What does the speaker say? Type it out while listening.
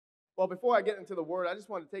Well, before I get into the word, I just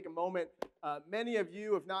want to take a moment. Many of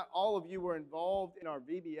you, if not all of you, were involved in our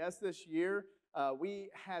VBS this year. We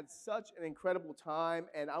had such an incredible time,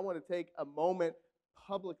 and I want to take a moment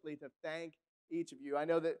publicly to thank each of you. I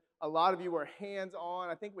know that a lot of you were hands-on.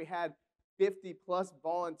 I think we had 50 plus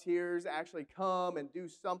volunteers actually come and do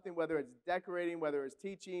something, whether it's decorating, whether it's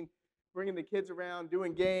teaching, bringing the kids around,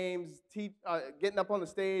 doing games, getting up on the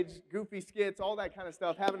stage, goofy skits, all that kind of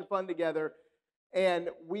stuff, having fun together. And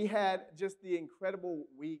we had just the incredible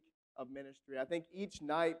week of ministry. I think each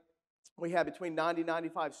night we had between 90 and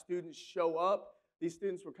 95 students show up. These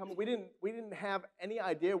students were coming. We didn't have any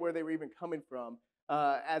idea where they were even coming from,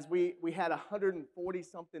 as we had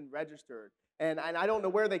 140-something registered. And I don't know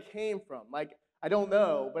where they came from. Like, I don't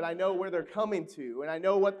know, but I know where they're coming to. And I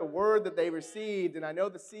know what the word that they received. And I know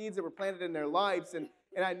the seeds that were planted in their lives. And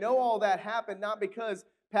I know all that happened not because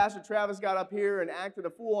Pastor Travis got up here and acted a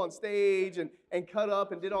fool on stage and cut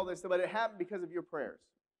up and did all this stuff, but it happened because of your prayers.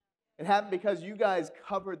 It happened because you guys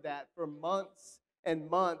covered that for months and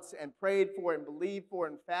months and prayed for it and believed for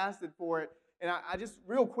it and fasted for it. And I just,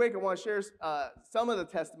 real quick, I want to share some of the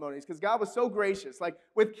testimonies because God was so gracious. Like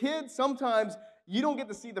with kids, sometimes you don't get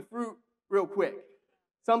to see the fruit real quick.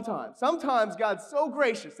 Sometimes God's so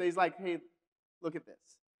gracious that He's like, hey, look at this.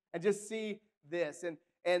 And just see this.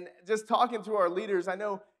 And just talking to our leaders, I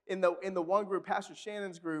know in the one group, Pastor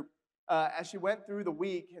Shannon's group, as she went through the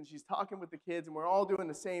week and she's talking with the kids and we're all doing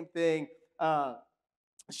the same thing,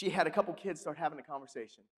 she had a couple kids start having a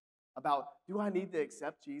conversation about, do I need to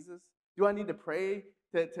accept Jesus? Do I need to pray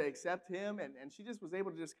to accept Him? And she just was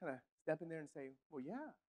able to just kind of step in there and say, well, yeah,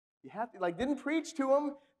 you have to. Like, didn't preach to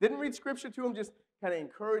them, didn't read scripture to them, just kind of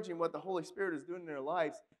encouraging what the Holy Spirit is doing in their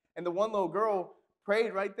lives. And the one little girl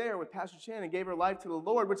prayed right there with Pastor Shannon and gave her life to the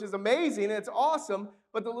Lord, which is amazing and it's awesome,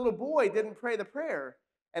 but the little boy didn't pray the prayer.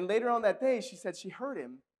 And later on that day, she said she heard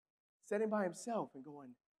him sitting by himself and going,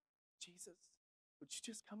 Jesus, would you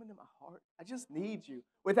just come into my heart? I just need you.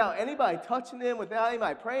 Without anybody touching him, without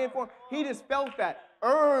anybody praying for him, he just felt that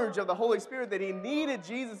urge of the Holy Spirit that he needed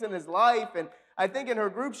Jesus in his life. And I think in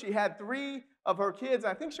her group, she had 3 of her kids.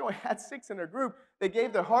 I think she only had 6 in her group. They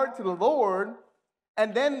gave their heart to the Lord.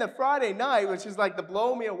 And then the Friday night, which is like the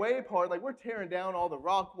blow me away part, like we're tearing down all the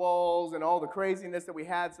rock walls and all the craziness that we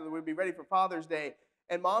had so that we'd be ready for Father's Day.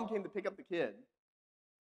 And Mom came to pick up the kid.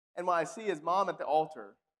 And what I see is Mom at the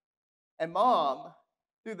altar. And Mom,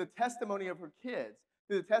 through the testimony of her kids,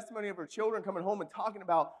 through the testimony of her children coming home and talking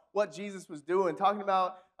about what Jesus was doing, talking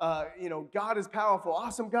about, God is powerful,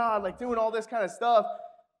 awesome God, like doing all this kind of stuff,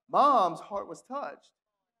 Mom's heart was touched.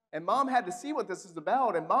 And Mom had to see what this is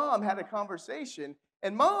about, and Mom had a conversation,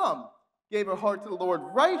 and Mom gave her heart to the Lord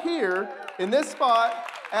right here in this spot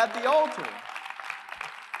at the altar.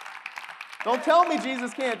 Don't tell me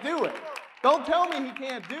Jesus can't do it. Don't tell me He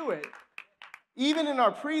can't do it. Even in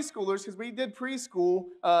our preschoolers, because we did preschool,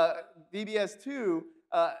 VBS 2,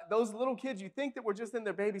 those little kids, you think that we're just in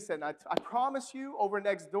there babysitting. I promise you, over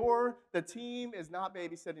next door, the team is not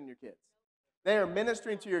babysitting your kids. They are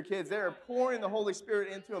ministering to your kids. They are pouring the Holy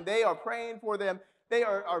Spirit into them. They are praying for them. They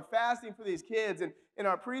are fasting for these kids. And in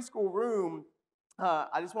our preschool room,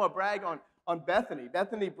 I just want to brag on Bethany.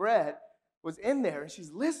 Bethany Brett was in there, and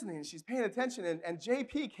she's listening, and she's paying attention. And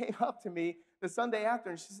JP came up to me the Sunday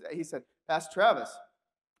after, and he said, Pastor Travis,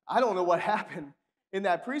 I don't know what happened in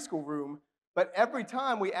that preschool room, but every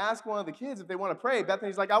time we ask one of the kids if they want to pray,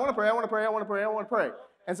 Bethany's like, I want to pray, I want to pray, I want to pray, I want to pray.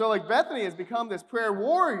 And so, like, Bethany has become this prayer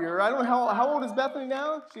warrior. I don't know how old is Bethany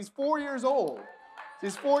now? She's 4 years old.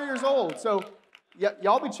 She's 4 years old. So,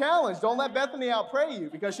 y'all be challenged. Don't let Bethany out-pray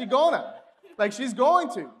you because she's gonna. Like, she's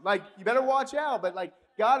going to. Like, you better watch out. But, like,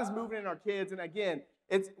 God is moving in our kids. And, again,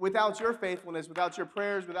 it's without your faithfulness, without your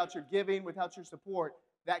prayers, without your giving, without your support,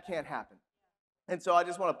 that can't happen. And so I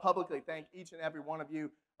just want to publicly thank each and every one of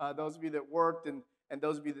you, those of you that worked and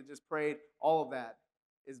those of you that just prayed. All of that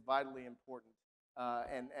is vitally important.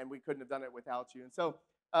 And we couldn't have done it without you. And so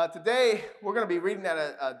today we're going to be reading out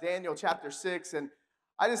of Daniel chapter 6. And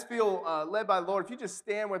I just feel led by the Lord. If you just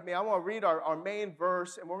stand with me, I want to read our main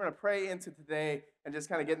verse, and we're going to pray into today and just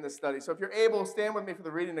kind of get in this study. So if you're able, stand with me for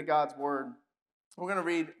the reading of God's word. We're going to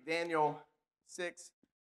read Daniel 6,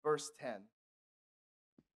 verse 10.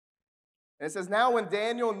 And it says, Now when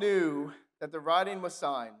Daniel knew that the writing was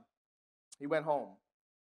signed, he went home.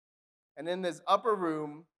 And in this upper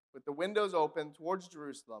room, with the windows open towards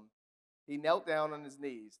Jerusalem, he knelt down on his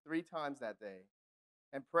knees 3 times that day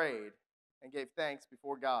and prayed and gave thanks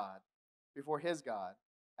before God, before his God,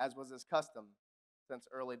 as was his custom since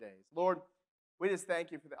early days. Lord, We just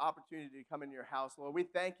thank you for the opportunity to come into your house, Lord. We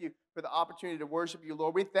thank you for the opportunity to worship you,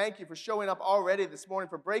 Lord. We thank you for showing up already this morning,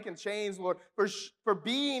 for breaking chains, Lord, for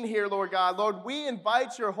being here, Lord God. Lord, we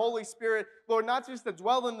invite your Holy Spirit, Lord, not just to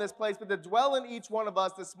dwell in this place, but to dwell in each one of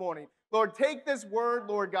us this morning. Lord, take this word,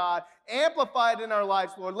 Lord God, amplify it in our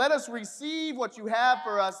lives, Lord. Let us receive what you have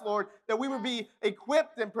for us, Lord, that we would be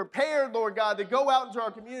equipped and prepared, Lord God, to go out into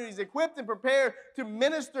our communities, equipped and prepared to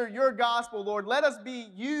minister your gospel, Lord. Let us be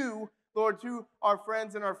you, Lord, to our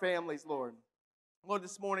friends and our families, Lord. Lord,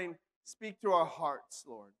 this morning, speak to our hearts,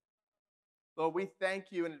 Lord. Lord, we thank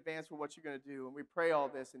you in advance for what you're going to do, and we pray all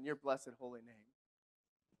this in your blessed holy name.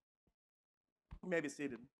 You may be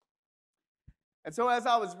seated. And so as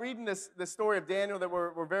I was reading this story of Daniel that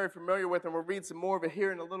we're very familiar with, and we'll read some more of it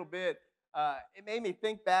here in a little bit, it made me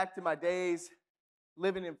think back to my days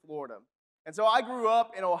living in Florida. And so I grew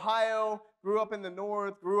up in Ohio, grew up in the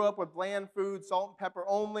north, grew up with bland food, salt and pepper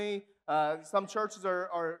only. Some churches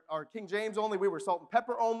are King James only. We were salt and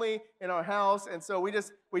pepper only in our house. And so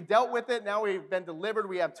we dealt with it. Now we've been delivered.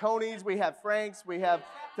 We have Tony's, we have Frank's, we have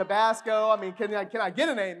Tabasco. I mean, can I get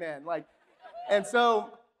an amen? And so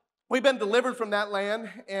we've been delivered from that land,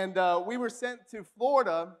 and we were sent to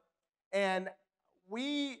Florida, and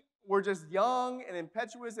we were just young and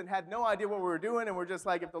impetuous and had no idea what we were doing, and we're just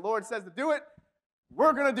like, if the Lord says to do it,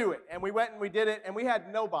 we're going to do it. And we went and we did it, and we had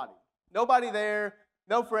nobody there,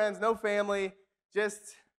 no friends, no family, just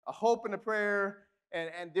a hope and a prayer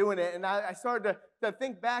and doing it. And I started to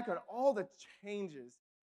think back on all the changes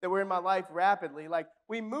that were in my life rapidly. Like,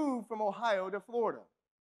 we moved from Ohio to Florida.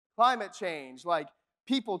 Climate change, like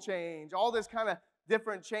people change, all this kind of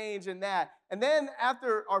different change in that. And then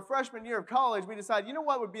after our freshman year of college, we decided, you know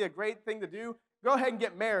what would be a great thing to do? Go ahead and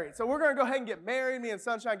get married. So we're going to go ahead and get married. Me and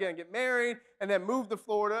Sunshine going to get married and then move to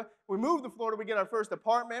Florida. We move to Florida, we get our first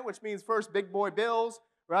apartment, which means first big boy bills,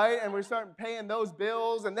 right? And we start paying those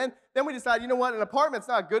bills. And then we decide, you know what, an apartment's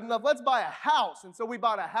not good enough. Let's buy a house. And so we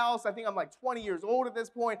bought a house. I think I'm like 20 years old at this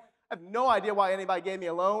point. I have no idea why anybody gave me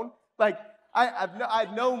a loan. Like, I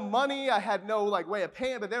had no money. I had no way of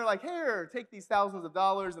paying, but they were like, here, take these thousands of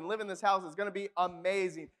dollars and live in this house. It's going to be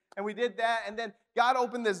amazing. And we did that, and then God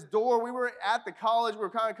opened this door. We were at the college. We were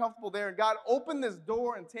kind of comfortable there, and God opened this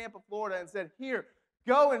door in Tampa, Florida, and said, here,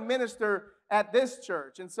 go and minister at this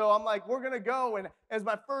church. And so I'm like, we're going to go, and it was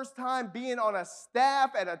my first time being on a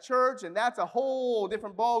staff at a church, and that's a whole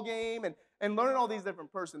different ball game, and learning all these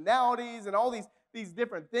different personalities and all these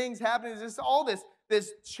different things happening. It's just all this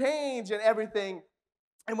change and everything.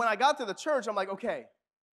 And when I got to the church, I'm like, okay,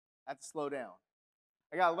 I have to slow down.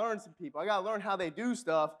 I got to learn some people. I got to learn how they do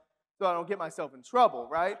stuff so I don't get myself in trouble,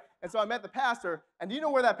 right? And so I met the pastor, and do you know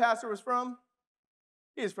where that pastor was from?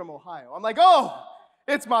 He is from Ohio. I'm like, oh,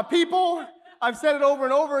 it's my people. I've said it over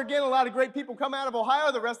and over again. A lot of great people come out of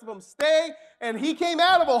Ohio. The rest of them stay. And he came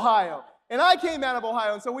out of Ohio, and I came out of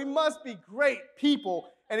Ohio. And so we must be great people,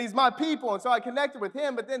 and he's my people. And so I connected with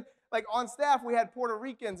him, but then on staff, we had Puerto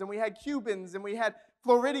Ricans, and we had Cubans, and we had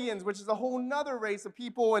Floridians, which is a whole nother race of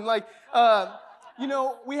people. And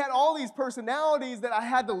we had all these personalities that I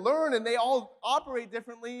had to learn, and they all operate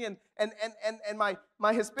differently. And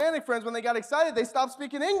my Hispanic friends, when they got excited, they stopped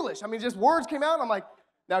speaking English. I mean, just words came out, and I'm like,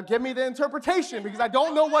 now give me the interpretation, because I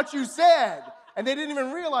don't know what you said. And they didn't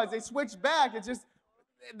even realize. They switched back. It's just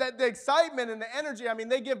the excitement and the energy. I mean,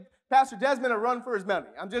 they give Pastor Desmond a run for his money.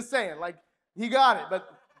 I'm just saying, he got it, but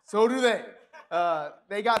so do they.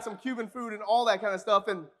 They got some Cuban food and all that kind of stuff.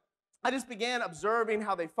 And I just began observing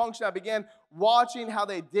how they function. I began watching how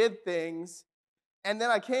they did things. And then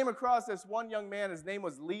I came across this one young man. His name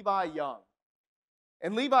was Levi Young.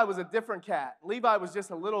 And Levi was a different cat. Levi was just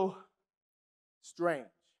a little strange.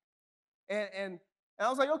 And I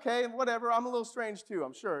was like, okay, whatever. I'm a little strange too,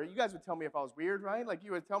 I'm sure. You guys would tell me if I was weird, right?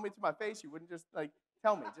 You would tell me to my face. You wouldn't just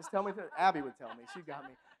tell me. Just tell me. Abby would tell me. She got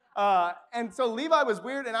me. And so Levi was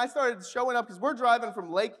weird, and I started showing up because we're driving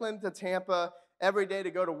from Lakeland to Tampa every day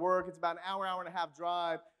to go to work. It's about an hour and a half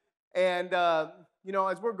drive. And,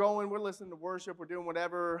 as we're going, we're listening to worship, we're doing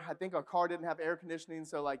whatever. I think our car didn't have air conditioning,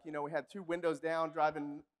 so, we had two windows down,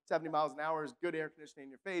 driving 70 miles an hour is good air conditioning in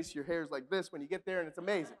your face. Your hair's like this when you get there, and it's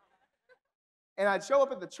amazing. And I'd show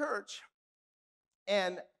up at the church,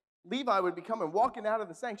 and Levi would be coming, walking out of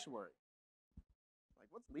the sanctuary.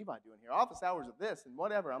 What's Levi doing here? Office hours of this and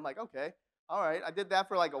whatever. I'm like, okay, all right. I did that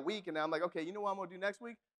for a week, and now I'm like, okay, you know what I'm going to do next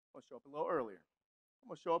week? I'm going to show up a little earlier. I'm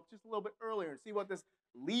going to show up just a little bit earlier and see what this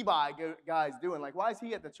Levi guy's doing. Why is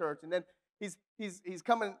he at the church? And then he's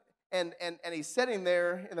coming, and he's sitting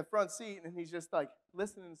there in the front seat, and he's just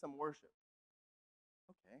listening to some worship.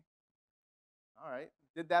 Okay. All right.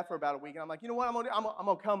 Did that for about a week, and I'm like, you know what I'm going to do? I'm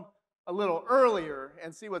going to come a little earlier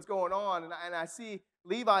and see what's going on. And I see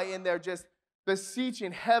Levi in there just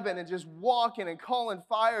beseeching heaven and just walking and calling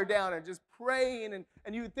fire down and just praying.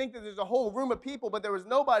 And you would think that there's a whole room of people, but there was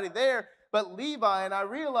nobody there but Levi. And I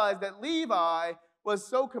realized that Levi was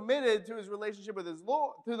so committed to his relationship with his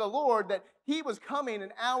Lord, to the Lord, that he was coming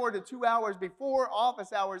an hour to 2 hours before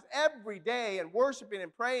office hours every day and worshiping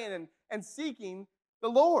and praying and seeking the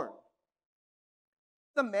Lord.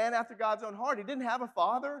 He's a man after God's own heart. He didn't have a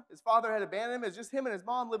father. His father had abandoned him. It was just him and his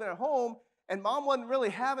mom living at home, and mom wasn't really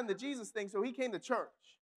having the Jesus thing, so he came to church.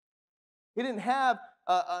 He didn't have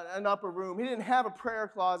an upper room. He didn't have a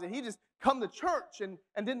prayer closet. He just come to church and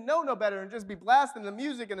didn't know no better and just be blasting the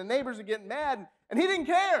music, and the neighbors are getting mad, and he didn't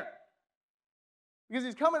care because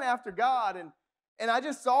he's coming after God. And I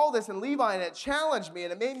just saw this in Levi, and it challenged me,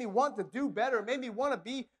 and it made me want to do better. It made me want to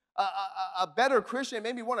be a better Christian. It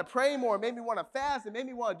made me want to pray more. It made me want to fast. It made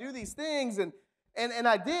me want to do these things, and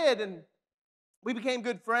I did, and we became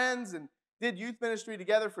good friends and did youth ministry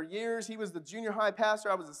together for years. He was the junior high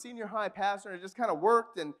pastor. I was the senior high pastor, and it just kind of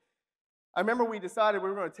worked. And I remember we decided we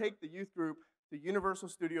were going to take the youth group to Universal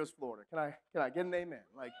Studios, Florida. Can I get an amen?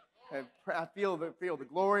 Like, I feel the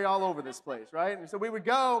glory all over this place, right? And so we would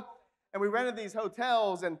go, and we rented these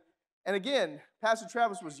hotels, and again, Pastor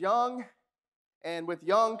Travis was young, and with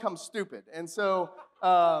young comes stupid. And so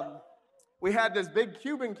we had this big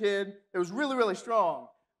Cuban kid that was really, really strong,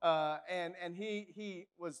 and he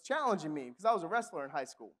was challenging me because I was a wrestler in high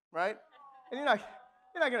school, right? And you're not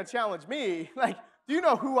going to challenge me. Like, do you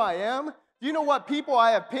know who I am? Do you know what people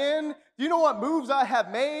I have pinned? Do you know what moves I have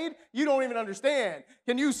made? You don't even understand.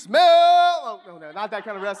 Can you smell? Oh, no, not that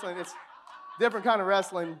kind of wrestling. It's different kind of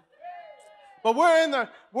wrestling. But we're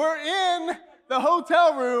in the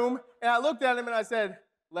hotel room, and I looked at him and I said,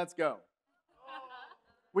 let's go.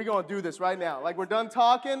 We're going to do this right now. Like, we're done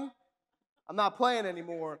talking. I'm not playing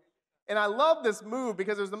anymore. And I love this move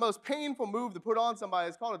because it was the most painful move to put on somebody.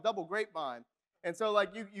 It's called a double grapevine. And so, like,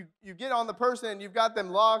 you get on the person, and you've got them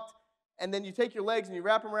locked, and then you take your legs and you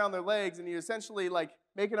wrap them around their legs, and you essentially, like,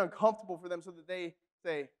 make it uncomfortable for them so that they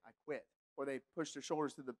say, I quit. Or they push their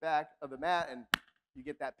shoulders to the back of the mat, and you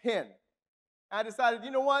get that pin. I decided,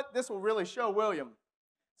 you know what? This will really show William.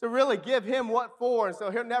 To really give him what for, and so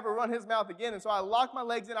he'll never run his mouth again. And so I locked my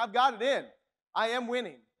legs in. I've got it in. I am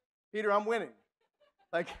winning. Peter, I'm winning.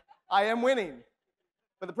 Like, I am winning.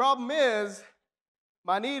 But the problem is,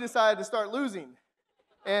 my knee decided to start losing.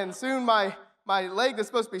 And soon my leg that's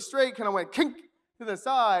supposed to be straight kind of went kink to the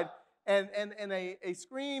side, and a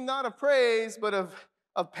scream, not of praise, but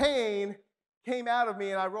of pain, came out of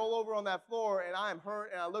me, and I roll over on that floor, and I am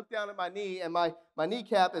hurt, and I look down at my knee, and my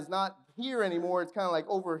kneecap is not here anymore. It's kind of like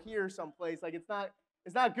over here someplace. Like, it's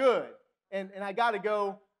not good. And I got to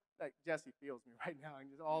go. Like, Jesse feels me right now. I'm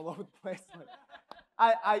just all over the place.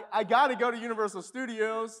 Like, I got to go to Universal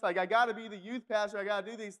Studios. Like, I got to be the youth pastor. I got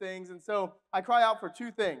to do these things. And so I cry out for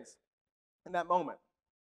two things in that moment.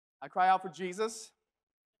 I cry out for Jesus,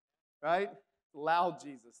 right? Loud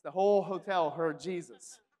Jesus. The whole hotel heard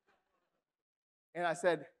Jesus. And I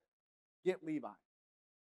said, get Levi.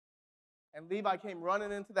 And Levi came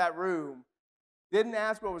running into that room, didn't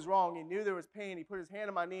ask what was wrong. He knew there was pain. He put his hand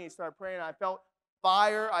on my knee and started praying. I felt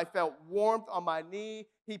fire. I felt warmth on my knee.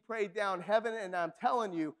 He prayed down heaven, and I'm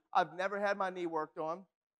telling you, I've never had my knee worked on.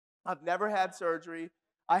 I've never had surgery.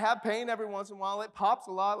 I have pain every once in a while. It pops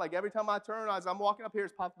a lot. Like, every time I turn, as I'm walking up here,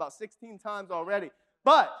 it's popped about 16 times already.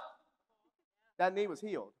 But that knee was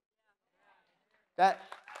healed.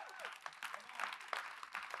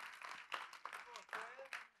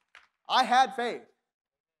 I had faith,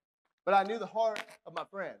 but I knew the heart of my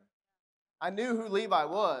friend. I knew who Levi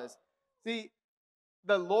was. See,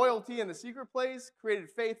 the loyalty in the secret place created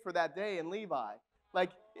faith for that day in Levi.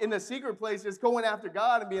 Like, in the secret place, just going after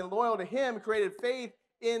God and being loyal to him created faith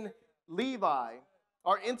in Levi.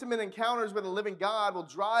 Our intimate encounters with the living God will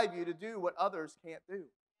drive you to do what others can't do.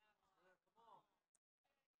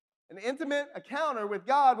 An intimate encounter with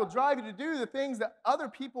God will drive you to do the things that other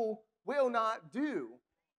people will not do.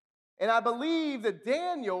 And I believe that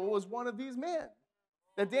Daniel was one of these men.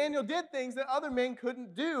 That Daniel did things that other men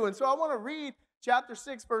couldn't do. And so I want to read chapter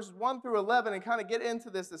 6, verses 1 through 11, and kind of get into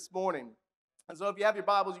this morning. And so if you have your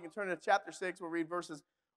Bibles, you can turn to chapter 6. We'll read verses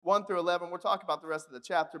 1 through 11. We'll talk about the rest of the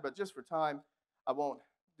chapter, but just for time, I won't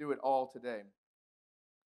do it all today.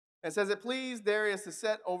 It says, it pleased Darius to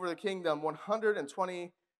set over the kingdom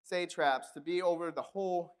 120 satraps to be over the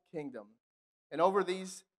whole kingdom, and over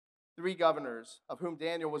these 3 governors, of whom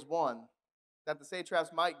Daniel was one, that the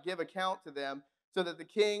satraps might give account to them, so that the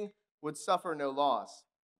king would suffer no loss.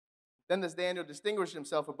 Then this Daniel distinguished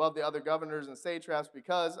himself above the other governors and satraps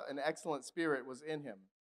because an excellent spirit was in him.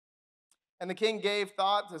 And the king gave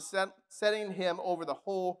thought to setting him over the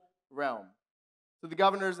whole realm. So the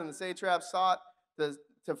governors and the satraps sought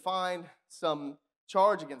to find some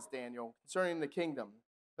charge against Daniel concerning the kingdom,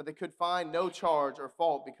 but they could find no charge or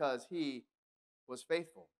fault because he was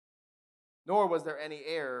faithful, nor was there any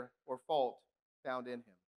error or fault found in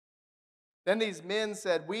him. Then these men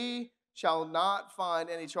said, "We shall not find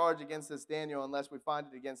any charge against this Daniel unless we find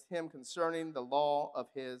it against him concerning the law of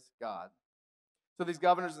his God." So these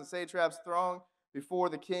governors and satraps thronged before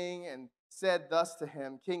the king and said thus to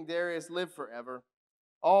him, "King Darius, live forever.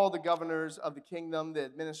 All the governors of the kingdom, the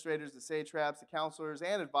administrators, the satraps, the counselors,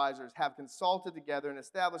 and advisors have consulted together and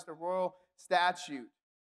established a royal statute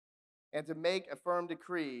and to make a firm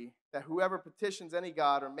decree that whoever petitions any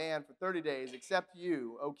god or man for 30 days, except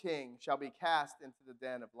you, O king, shall be cast into the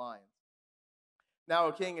den of lions. Now,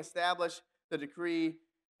 O king, establish the decree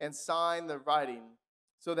and sign the writing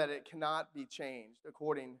so that it cannot be changed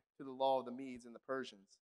according to the law of the Medes and the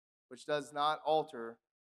Persians, which does not alter.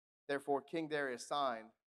 Therefore, King Darius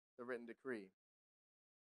signed the written decree."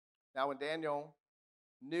 Now, when Daniel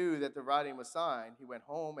knew that the writing was signed, he went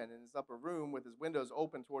home, and in his upper room with his windows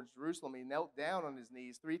open towards Jerusalem, he knelt down on his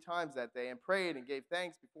knees 3 times that day and prayed and gave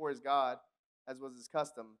thanks before his God, as was his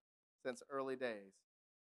custom since early days.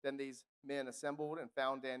 Then these men assembled and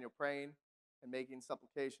found Daniel praying and making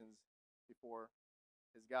supplications before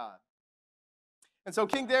his God. And so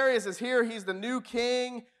King Darius is here. He's the new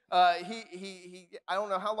king. I don't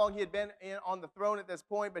know how long he had been on the throne at this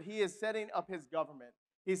point, but he is setting up his government.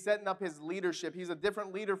 He's setting up his leadership. He's a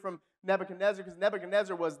different leader from Nebuchadnezzar because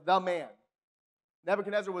Nebuchadnezzar was the man.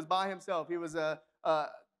 Nebuchadnezzar was by himself. He was a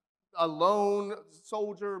lone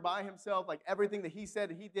soldier by himself. Like everything that he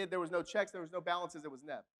said he did, there was no checks, there was no balances. It was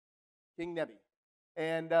King Nebi.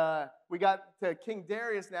 And we got to King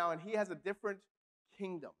Darius now, and he has a different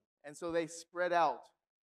kingdom. And so they spread out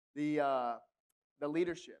the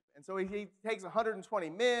leadership. And so he takes 120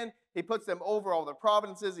 men, he puts them over all the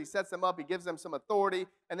provinces, he sets them up, he gives them some authority,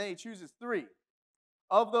 and then he chooses 3.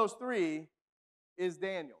 Of those 3 is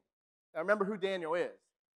Daniel. Now remember who Daniel is.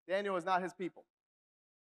 Daniel is not his people.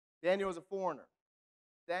 Daniel is a foreigner.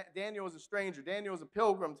 Daniel is a stranger. Daniel is a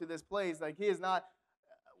pilgrim to this place. Like he is not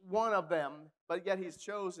one of them, but yet he's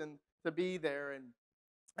chosen to be there,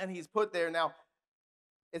 and he's put there. Now,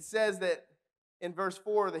 it says that in verse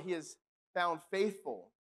 4 that he is found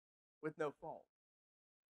faithful with no fault.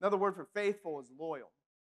 Another word for faithful is loyal.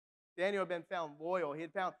 Daniel had been found loyal. He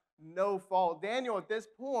had found no fault. Daniel at this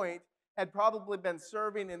point had probably been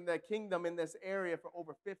serving in the kingdom in this area for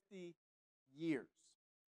over 50 years.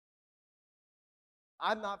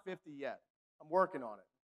 I'm not 50 yet. I'm working on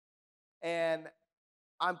it. And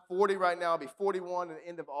I'm 40 right now. I'll be 41 at the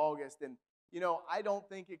end of August. And I don't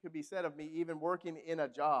think it could be said of me even working in a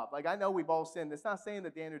job. Like, I know we've all sinned. It's not saying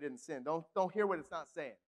that Daniel didn't sin. Don't hear what it's not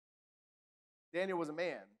saying. Daniel was a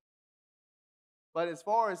man. But as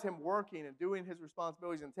far as him working and doing his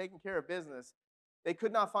responsibilities and taking care of business, they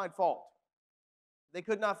could not find fault. They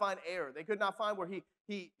could not find error. They could not find where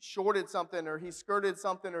he shorted something or he skirted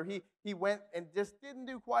something or he went and just didn't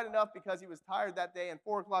do quite enough because he was tired that day and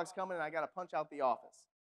 4 o'clock's coming and I got to punch out the office.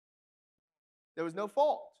 There was no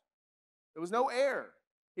fault. There was no error.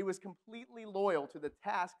 He was completely loyal to the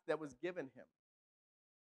task that was given him.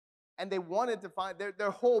 And they wanted to find,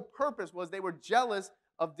 their whole purpose was they were jealous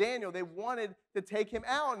of Daniel. They wanted to take him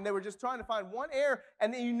out, and they were just trying to find one error.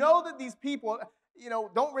 And you know that these people,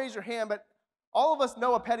 don't raise your hand, but all of us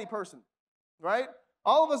know a petty person, right?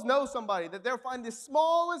 All of us know somebody that they'll find the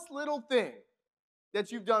smallest little thing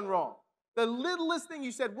that you've done wrong. The littlest thing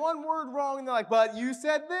you said one word wrong, and they're like, but you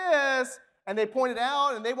said this. And they point it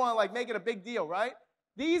out, and they want to make it a big deal, right?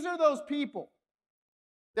 These are those people.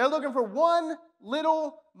 They're looking for one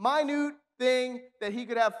little minute thing that he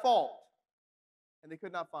could have fault. And they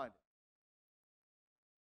could not find it.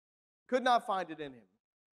 Could not find it in him.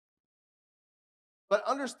 But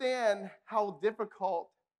understand how difficult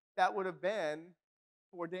that would have been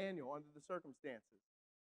for Daniel under the circumstances.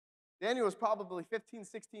 Daniel was probably 15,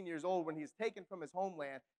 16 years old when he's taken from his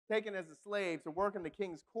homeland, taken as a slave to work in the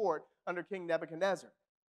king's court under King Nebuchadnezzar.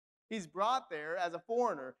 He's brought there as a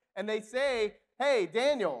foreigner, and they say, hey,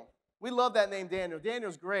 Daniel, we love that name Daniel.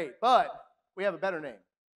 Daniel's great, but we have a better name.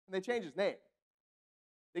 And they change his name.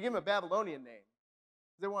 They give him a Babylonian name.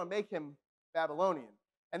 They want to make him Babylonian.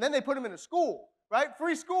 And then they put him in a school, right?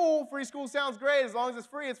 Free school sounds great. As long as it's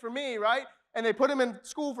free, it's for me, right? And they put him in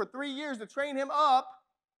school for 3 years to train him up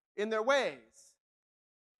in their ways.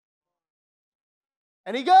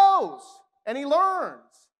 And he goes, and he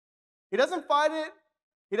learns. He doesn't fight it.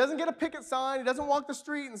 He doesn't get a picket sign. He doesn't walk the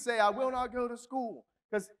street and say, I will not go to school.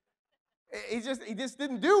 Because He just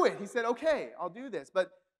didn't do it. He said, okay, I'll do this.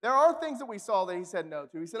 But there are things that we saw that he said no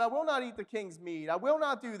to. He said, I will not eat the king's meat. I will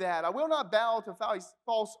not do that. I will not bow to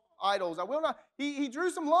false idols. I will not. He drew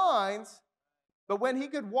some lines, but when he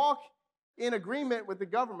could walk in agreement with the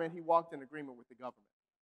government, he walked in agreement with the government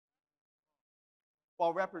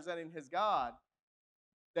while representing his God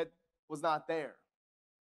that was not there.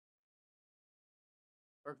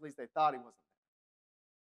 Or at least they thought he wasn't there.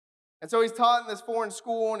 And so he's taught in this foreign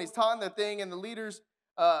school, and he's taught in the thing, and the leaders,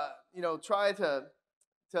 try to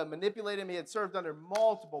manipulate him. He had served under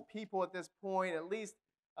multiple people at this point, at least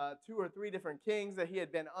 2 or 3 different kings that he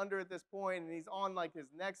had been under at this point, and he's on like his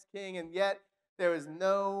next king, and yet there is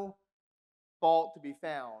no fault to be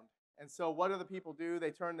found. And so what do the people do? They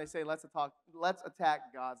turn and they say, let's attack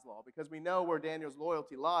God's law, because we know where Daniel's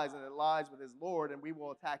loyalty lies, and it lies with his Lord, and we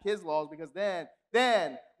will attack his laws, because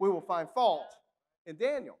then we will find fault in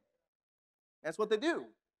Daniel. That's what they do.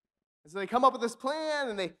 And so they come up with this plan,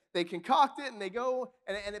 and they concoct it, and they go,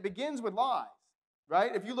 and it begins with lies,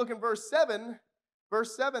 right? If you look in verse 7,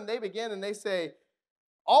 they begin and they say,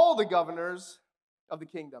 all the governors of the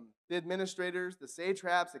kingdom, the administrators, the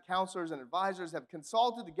satraps, the counselors, and advisors have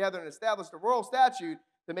consulted together and established a royal statute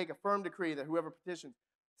to make a firm decree that whoever petitions,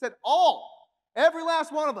 said every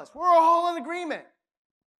last one of us, we're all in agreement.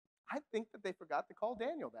 I think that they forgot to call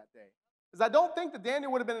Daniel that day, because I don't think that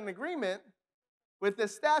Daniel would have been in agreement with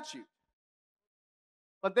this statute.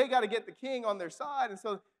 But they got to get the king on their side, and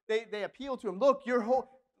so they appeal to him. Look, your whole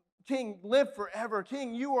king, live forever.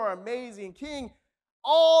 King, you are amazing. King,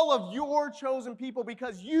 all of your chosen people,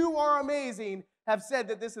 because you are amazing, have said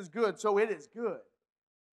that this is good, so it is good.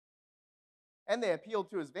 And they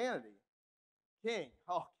appealed to his vanity. King,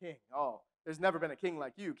 there's never been a king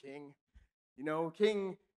like you, king. You know,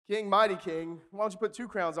 king, mighty king. Why don't you put 2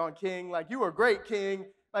 crowns on, king? Like, you are great, king.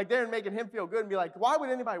 Like, they're making him feel good and be like, why would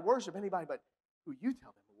anybody worship anybody but who you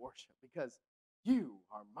tell them to worship? Because you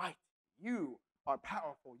are mighty. You are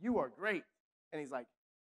powerful. You are great. And he's like,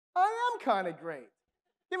 I am kind of great.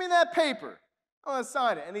 Give me that paper. I want to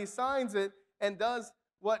sign it. And he signs it and does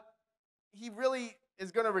what he really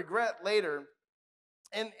is going to regret later.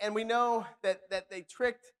 And we know that they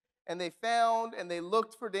tricked and they found and they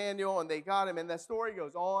looked for Daniel and they got him. And the story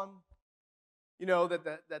goes on. You know, that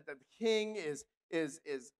the king is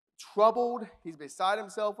troubled. He's beside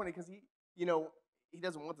himself because he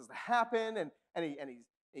doesn't want this to happen, and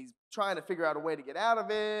he's trying to figure out a way to get out of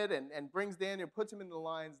it, and brings Daniel, puts him in the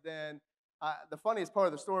lion's den. The funniest part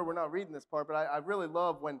of the story, we're not reading this part, but I really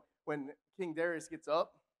love when King Darius gets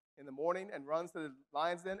up in the morning and runs to the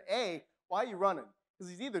lion's den. Why are you running?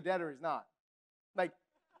 Because he's either dead or he's not. Like,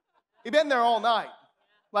 he's been there all night.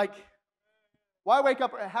 Like, why wake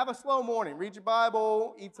up? Have a slow morning. Read your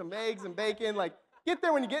Bible. Eat some eggs and bacon. Like, get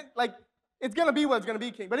there when you get, like, it's going to be what it's going to be,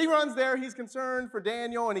 king. But he runs there. He's concerned for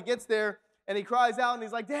Daniel, and he gets there, and he cries out, and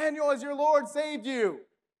he's like, Daniel, has your Lord saved you?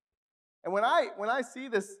 And when I see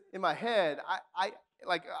this in my head,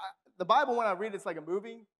 the Bible, when I read it's like a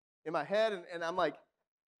movie in my head, and I'm like,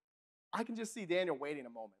 I can just see Daniel waiting a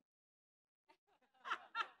moment.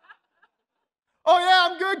 Oh, yeah,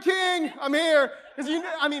 I'm good, king. I'm here. Because,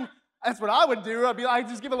 that's what I would do. I'd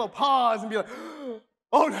just give a little pause and be like,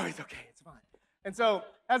 oh, no, it's okay. It's fine. And so it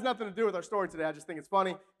has nothing to do with our story today. I just think it's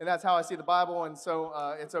funny, and that's how I see the Bible, and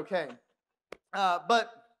so it's okay. But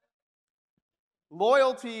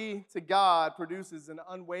loyalty to God produces an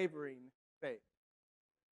unwavering faith.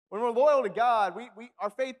 When we're loyal to God, our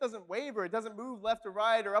faith doesn't waver. It doesn't move left or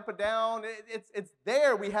right or up or down. It's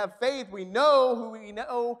there. We have faith. We know who we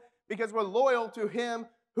know because we're loyal to him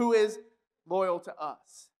who is loyal to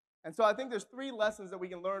us. And so I think there's 3 lessons that we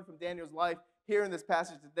can learn from Daniel's life here in this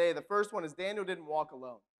passage today. The first one is Daniel didn't walk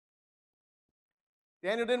alone.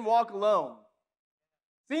 Daniel didn't walk alone.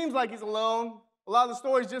 Seems like he's alone. A lot of the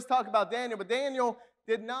stories just talk about Daniel, but Daniel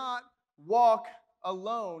did not walk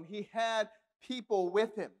alone. He had people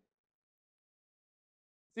with him.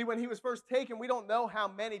 See, when he was first taken, we don't know how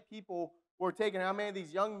many people were taken, how many of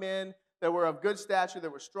these young men that were of good stature,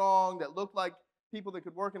 that were strong, that looked like people that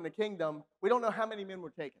could work in the kingdom. We don't know how many men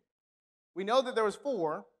were taken. We know that there was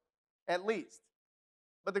 4, at least.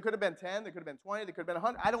 But there could have been 10, there could have been 20, there could have been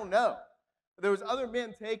 100. I don't know. But there was other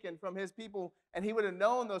men taken from his people, and he would have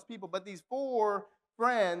known those people. But these 4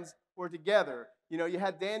 friends were together. You know, you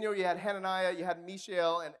had Daniel, you had Hananiah, you had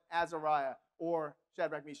Mishael, and Azariah, or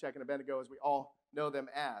Shadrach, Meshach, and Abednego, as we all know them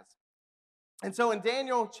as. And so in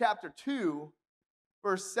Daniel chapter 2,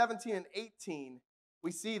 verse 17 and 18,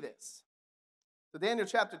 we see this. So Daniel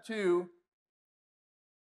chapter 2,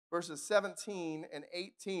 verses 17 and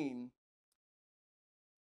 18,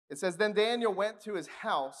 it says, Then Daniel went to his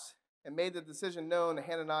house and made the decision known to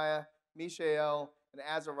Hananiah, Mishael, and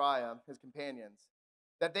Azariah, his companions,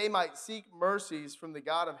 that they might seek mercies from the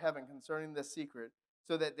God of heaven concerning this secret,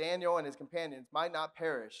 so that Daniel and his companions might not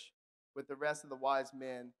perish with the rest of the wise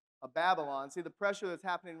men of Babylon. See, the pressure that's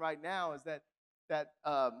happening right now is that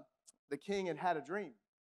the king had a dream.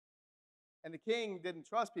 And the king didn't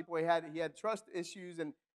trust people. He had trust issues,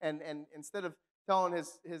 and instead of telling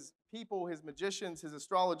his people, his magicians, his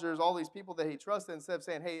astrologers, all these people that he trusted, instead of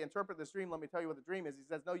saying, hey, interpret this dream, let me tell you what the dream is, he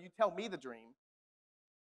says, no, you tell me the dream,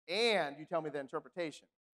 and you tell me the interpretation.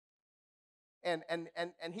 And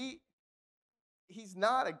he's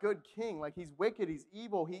not a good king. Like, he's wicked, he's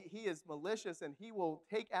evil, he is malicious, and he will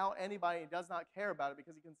take out anybody. He does not care about it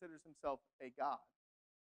because he considers himself a god.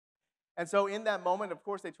 And so in that moment, of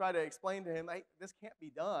course, they try to explain to him, hey, this can't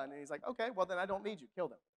be done. And he's like, okay, well, then I don't need you. Kill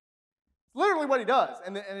them. It's literally what he does.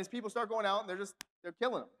 And his people start going out, and they're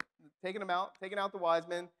killing him, taking out the wise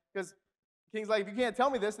men, because the king's like, if you can't tell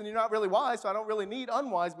me this, then you're not really wise, so I don't really need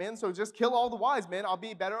unwise men, so just kill all the wise men. I'll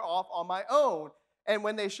be better off on my own. And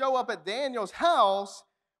when they show up at Daniel's house,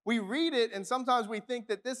 we read it, and sometimes we think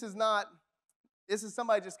that this is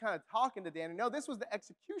somebody just kind of talking to Daniel. No, this was the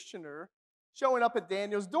executioner showing up at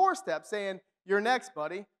Daniel's doorstep saying, you're next,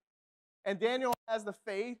 buddy. And Daniel has the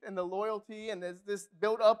faith and the loyalty and this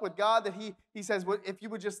built up with God that he says, well, if you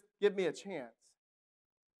would just give me a chance,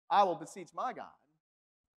 I will beseech my God,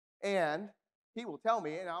 and he will tell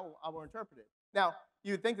me, and I will interpret it. Now,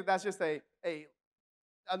 you would think that that's just a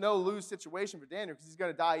no-lose situation for Daniel because he's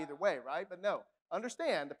going to die either way, right? But no,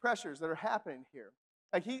 understand the pressures that are happening here.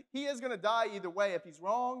 Like, he is going to die either way. If he's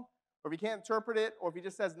wrong, or if he can't interpret it, or if he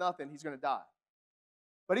just says nothing, he's going to die.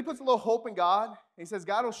 But he puts a little hope in God. And he says,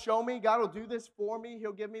 God will show me. God will do this for me.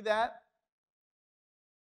 He'll give me that.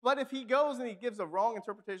 But if he goes and he gives a wrong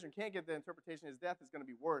interpretation, can't get the interpretation, his death is going to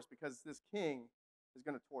be worse because this king is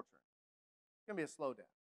going to torture him. It's going to be a slow death.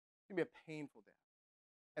 It's going to be a painful death.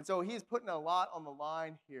 And so he's putting a lot on the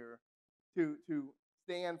line here to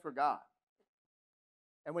stand for God.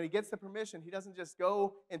 And when he gets the permission, he doesn't just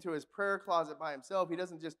go into his prayer closet by himself. He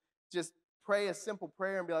doesn't just pray a simple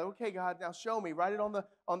prayer and be like, okay, God, now show me. Write it on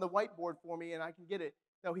the whiteboard for me and I can get it.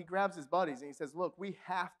 No, he grabs his buddies and he says, look, we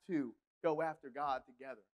have to go after God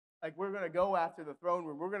together. Like, we're going to go after the throne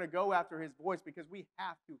room. We're going to go after his voice because we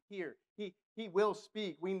have to hear. He will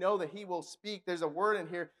speak. We know that he will speak. There's a word in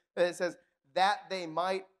here that says, that they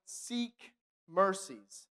might seek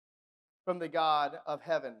mercies from the God of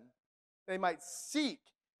heaven. They might seek.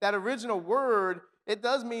 That original word, it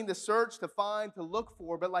does mean to search, to find, to look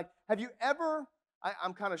for. But, like, have you ever,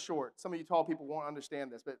 I'm kind of short. Some of you tall people won't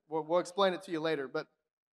understand this, but we'll explain it to you later. But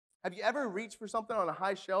have you ever reached for something on a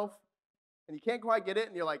high shelf and you can't quite get it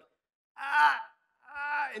and you're like,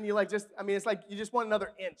 and you like it's like you just want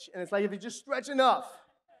another inch. And it's like if you just stretch enough,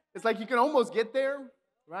 it's like you can almost get there,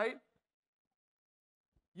 right?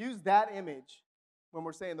 Use that image when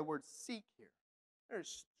we're saying the word seek here.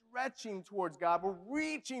 There's stretching towards God. We're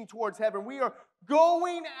reaching towards heaven. We are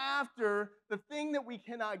going after the thing that we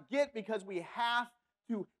cannot get because we have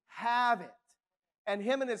to have it. And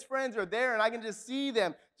him and his friends are there, and I can just see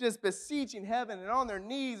them just beseeching heaven and on their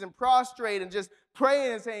knees and prostrate and just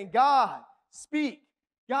praying and saying, God, speak.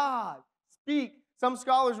 God, speak. Some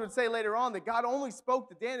scholars would say later on that God only spoke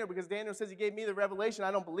to Daniel because Daniel says he gave me the revelation.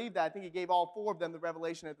 I don't believe that. I think he gave all four of them the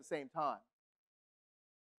revelation at the same time.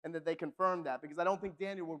 And that they confirmed that because I don't think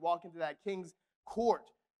Daniel would walk into that king's court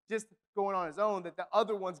just going on his own, that the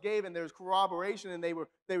other ones gave, and there's corroboration, and they were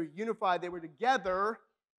unified, they were together,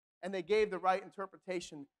 and they gave the right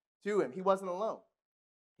interpretation to him. He wasn't alone.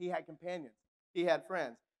 He had companions. He had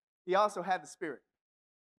friends. He also had the Spirit.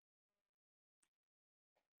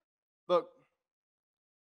 Look,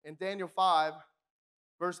 in Daniel 5,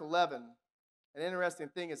 verse 11, an interesting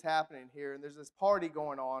thing is happening here, and there's this party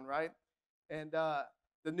going on, right? And the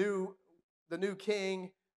new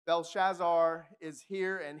king, Belshazzar, is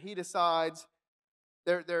here, and he decides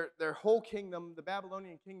their whole kingdom, the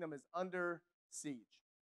Babylonian kingdom, is under siege.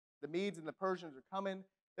 The Medes and the Persians are coming.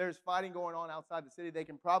 There's fighting going on outside the city. They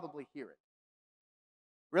can probably hear it.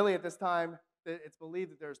 Really, at this time, it's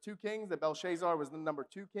believed that there's two kings, that Belshazzar was the number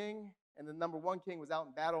 2 king, and the number 1 king was out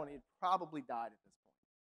in battle, and he had probably died at this point.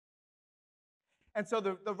 And so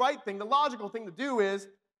the right thing, the logical thing to do is,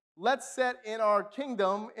 let's set in our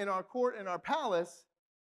kingdom, in our court, in our palace,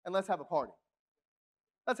 and let's have a party.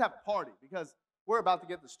 Let's have a party because we're about to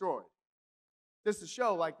get destroyed. Just to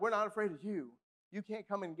show, like, we're not afraid of you. You can't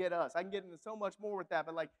come and get us. I can get into so much more with that,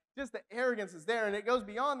 but, like, just the arrogance is there, and it goes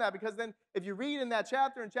beyond that because then if you read in that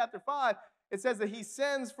chapter, in chapter 5, it says that he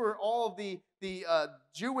sends for all of the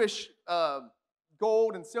Jewish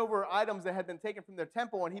gold and silver items that had been taken from their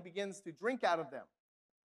temple, and he begins to drink out of them.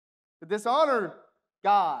 to dishonor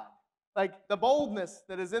God. Like the boldness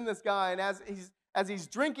that is in this guy. And as he's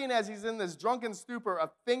drinking, as he's in this drunken stupor,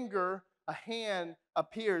 a hand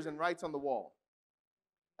appears and writes on the wall.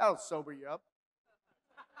 That'll sober you up.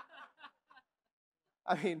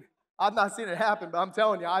 I mean, I've not seen it happen, but I'm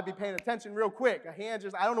telling you, I'd be paying attention real quick. A hand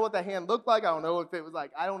I don't know what that hand looked like. I don't know if it was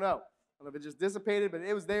like, I don't know. I don't know if it just dissipated, but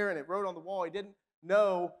it was there and it wrote on the wall. He didn't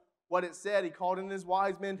know what it said. He called in his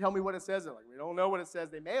wise men, tell me what it says. They're like, we don't know what it says.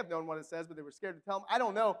 They may have known what it says, but they were scared to tell him. I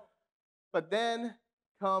don't know. But then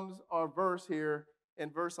comes our verse here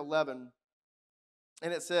in verse 11,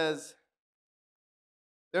 and it says,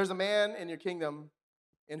 there's a man in your kingdom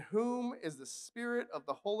in whom is the Spirit of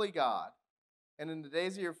the holy God. And in the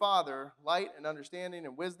days of your father, light and understanding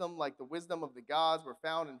and wisdom, like the wisdom of the gods, were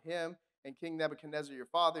found in him. And King Nebuchadnezzar, your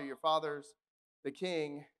fathers, the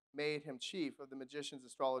king, made him chief of the magicians,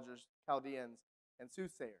 astrologers, Chaldeans, and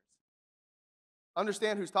soothsayers.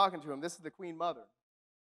 Understand who's talking to him. This is the queen mother.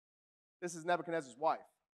 This is Nebuchadnezzar's wife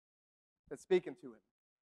that's speaking to him.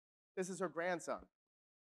 This is her grandson.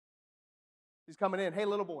 She's coming in. Hey,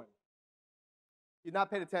 little boy, you've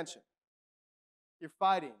not paid attention. You're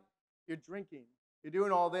fighting. You're drinking. You're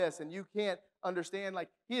doing all this, and you can't understand. Like,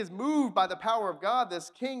 he is moved by the power of God.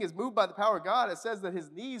 This king is moved by the power of God. It says that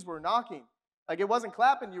his knees were knocking. Like, it wasn't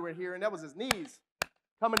clapping you were hearing. That was his knees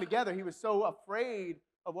coming together. He was so afraid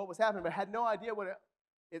of what was happening, but had no idea what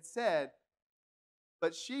it said.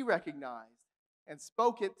 But she recognized and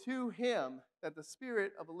spoke it to him that the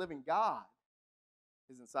Spirit of the living God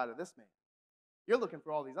is inside of this man. You're looking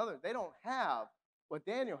for all these others. They don't have what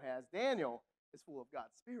Daniel has. Daniel is full of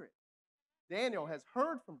God's Spirit. Daniel has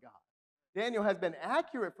heard from God. Daniel has been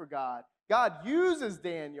accurate for God. God uses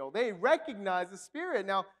Daniel. They recognize the Spirit.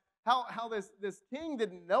 Now, how this king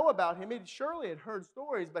didn't know about him, he surely had heard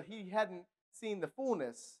stories, but he hadn't seen the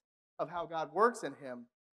fullness of how God works in him.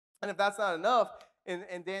 And if that's not enough,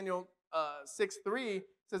 in Daniel 6:3,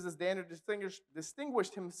 says this, Daniel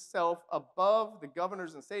distinguished himself above the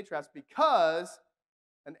governors and satraps because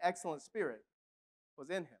an excellent spirit was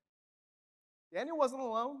in him. Daniel wasn't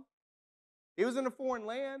alone. He was in a foreign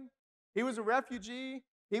land. He was a refugee.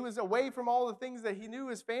 He was away from all the things that he knew,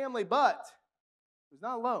 his family, but he was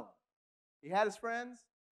not alone. He had his friends,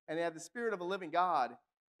 and he had the Spirit of a living God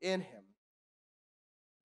in him.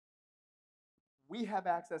 We have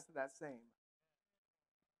access to that same.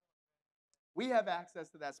 We have access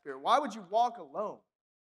to that Spirit. Why would you walk alone?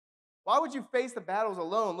 Why would you face the battles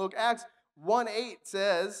alone? Look, Acts 1:8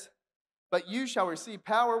 says, but you shall receive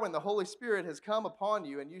power when the Holy Spirit has come upon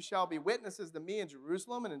you, and you shall be witnesses to me in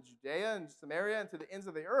Jerusalem and in Judea and Samaria and to the ends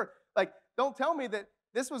of the earth. Like, don't tell me that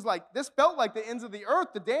this felt like the ends of the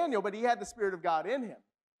earth to Daniel, but he had the Spirit of God in him.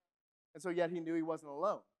 And so yet he knew he wasn't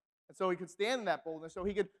alone. And so he could stand in that boldness, so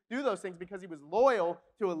he could do those things because he was loyal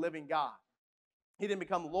to a living God. He didn't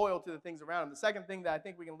become loyal to the things around him. The second thing that I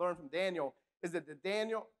think we can learn from Daniel is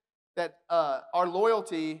that our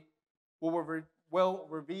loyalty will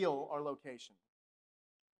reveal our location.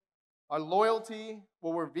 Our loyalty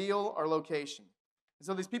will reveal our location. And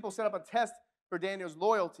so these people set up a test for Daniel's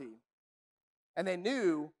loyalty, and they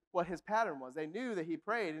knew what his pattern was. They knew that he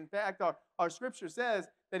prayed. In fact, our scripture says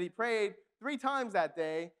that he prayed 3 times that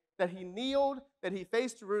day, that he kneeled, that he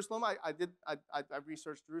faced Jerusalem. I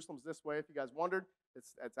researched Jerusalem's this way, if you guys wondered.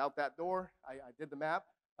 It's out that door. I did the map.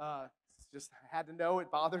 Just had to know.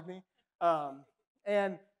 It bothered me.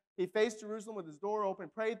 And he faced Jerusalem with his door open,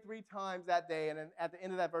 prayed 3 times that day, and then at the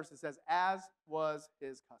end of that verse it says, as was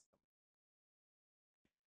his custom.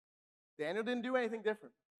 Daniel didn't do anything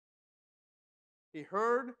different. He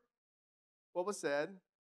heard what was said,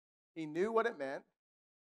 he knew what it meant,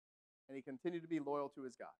 and he continued to be loyal to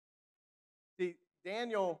his God. See,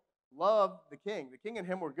 Daniel loved the king. The king and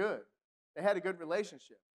him were good. They had a good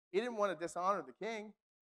relationship. He didn't want to dishonor the king,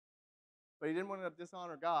 but he didn't want to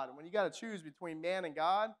dishonor God. And when you got to choose between man and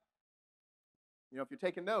God, if you're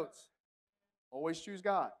taking notes, always choose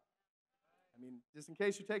God. I mean, just in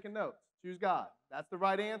case you're taking notes, choose God. That's the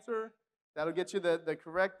right answer. That'll get you the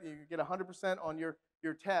correct, you get 100% on your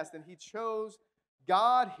test. And he chose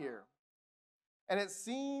God here. And it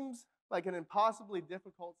seems like an impossibly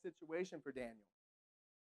difficult situation for Daniel.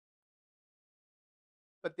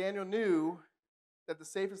 But Daniel knew that the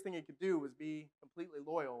safest thing he could do was be completely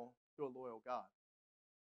loyal to a loyal God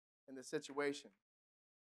in this situation.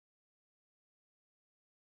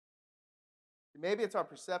 Maybe it's our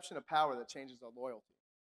perception of power that changes our loyalty.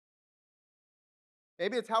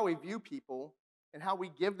 Maybe it's how we view people and how we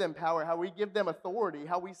give them power, how we give them authority,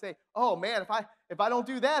 how we say, oh man, if I don't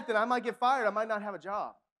do that, then I might get fired, I might not have a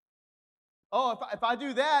job. Oh, if I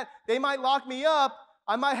do that, they might lock me up,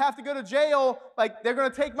 I might have to go to jail. Like, they're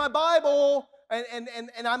going to take my Bible,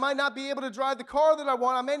 and I might not be able to drive the car that I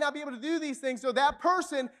want. I may not be able to do these things. So that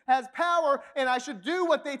person has power, and I should do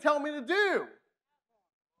what they tell me to do.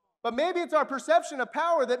 But maybe it's our perception of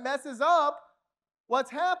power that messes up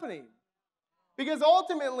what's happening. Because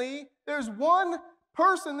ultimately, there's one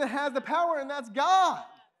person that has the power, and that's God.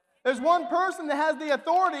 There's one person that has the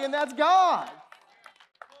authority, and that's God.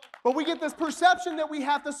 But we get this perception that we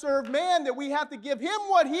have to serve man, that we have to give him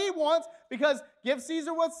what he wants, because give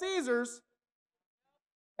Caesar what's Caesar's.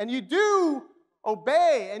 And you do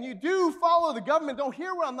obey, and you do follow the government. Don't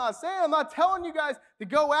hear what I'm not saying. I'm not telling you guys to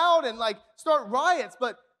go out and start riots,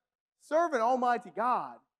 but serve an almighty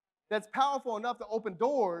God that's powerful enough to open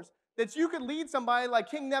doors that you could lead somebody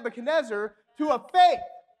like King Nebuchadnezzar to a faith.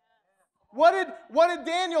 What did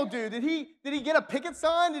Daniel do? Did he get a picket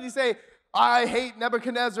sign? Did he say, I hate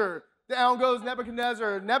Nebuchadnezzar? Down goes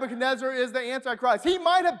Nebuchadnezzar. Nebuchadnezzar is the Antichrist. He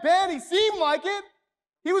might have been. He seemed like it.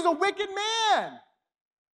 He was a wicked man.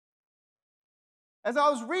 As I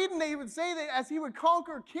was reading, they would say that as he would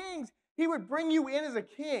conquer kings, he would bring you in as a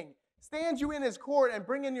king, stand you in his court, and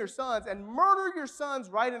bring in your sons, and murder your sons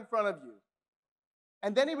right in front of you.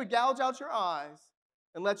 And then he would gouge out your eyes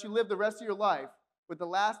and let you live the rest of your life with the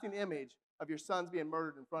lasting image of your sons being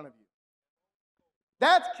murdered in front of you.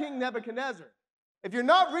 That's King Nebuchadnezzar. If you're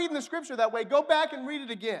not reading the scripture that way, go back and read it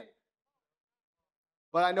again.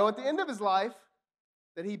 But I know at the end of his life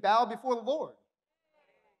that he bowed before the Lord.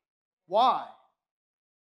 Why?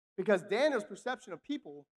 Because Daniel's perception of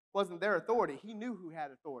people wasn't their authority. He knew who had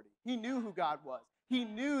authority. He knew who God was. He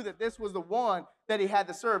knew that this was the one that he had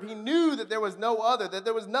to serve. He knew that there was no other, that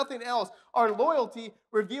there was nothing else. Our loyalty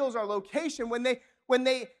reveals our location. When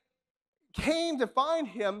they came to find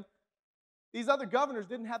him, these other governors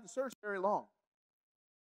didn't have to search very long.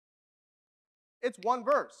 It's one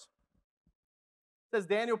verse. It says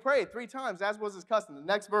Daniel prayed 3 times, as was his custom. The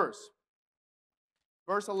next verse,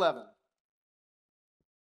 verse 11.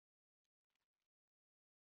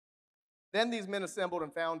 Then these men assembled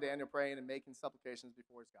and found Daniel praying and making supplications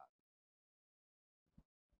before his God.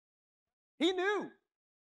 He knew,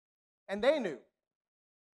 and they knew.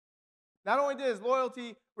 Not only did his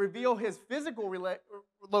loyalty reveal his physical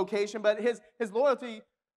location, but his loyalty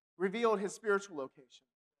revealed his spiritual location.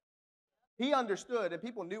 He understood, and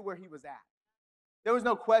people knew where he was at. There was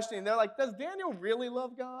no questioning. They're like, does Daniel really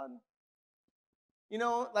love God? You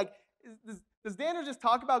know, like, does Daniel just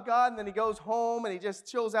talk about God and then he goes home and he just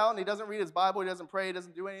chills out and he doesn't read his Bible, he doesn't pray, he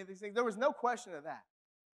doesn't do any of these things? There was no question of that.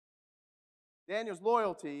 Daniel's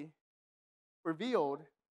loyalty revealed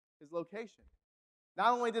his location.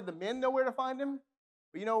 Not only did the men know where to find him,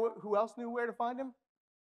 but you know who else knew where to find him?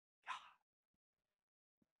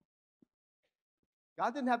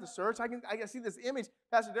 God didn't have to search. I can see this image.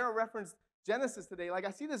 Pastor Darrell referenced Genesis today. Like,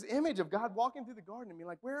 I see this image of God walking through the garden and being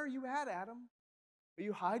like, where are you at, Adam? Are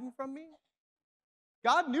you hiding from me?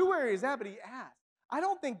 God knew where he was at, but he asked. I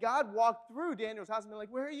don't think God walked through Daniel's house and be like,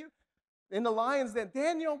 where are you? In the lion's den,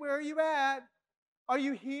 Daniel, where are you at? Are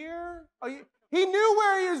you here? He knew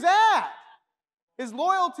where he was at. His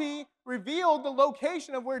loyalty revealed the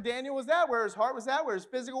location of where Daniel was at, where his heart was at, where his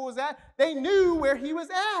physical was at. They knew where he was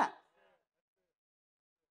at.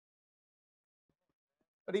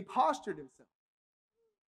 But he postured himself.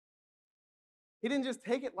 He didn't just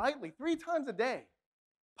take it lightly. 3 times a day,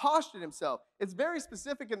 postured himself. It's very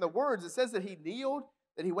specific in the words. It says that he kneeled,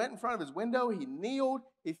 that he went in front of his window, he kneeled,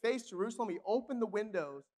 he faced Jerusalem, he opened the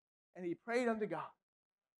windows, and he prayed unto God.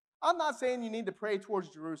 I'm not saying you need to pray towards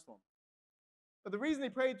Jerusalem. But the reason he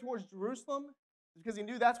prayed towards Jerusalem is because he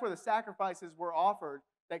knew that's where the sacrifices were offered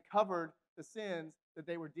that covered the sins that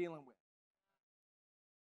they were dealing with.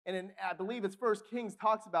 And I believe it's 1 Kings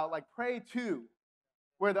talks about, like, pray to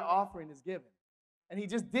where the offering is given. And he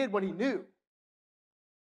just did what he knew.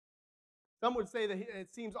 Some would say that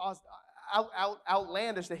it seems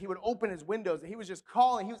outlandish that he would open his windows, that he was just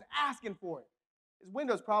calling, he was asking for it. His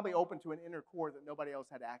windows probably open to an inner court that nobody else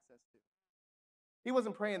had access to. He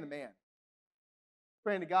wasn't praying to man.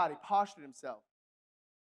 Praying to God, he postured himself.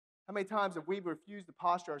 How many times have we refused to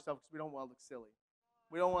posture ourselves because we don't want to look silly?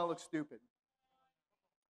 We don't want to look stupid.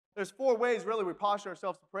 There's 4 ways, really, we posture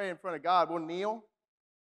ourselves to pray in front of God. We'll kneel.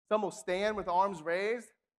 Some will stand with arms raised.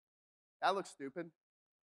 That looks stupid,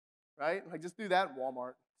 right? Like, just do that in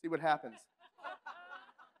Walmart. See what happens.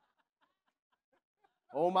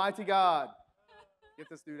 Almighty God, get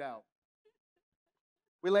this dude out.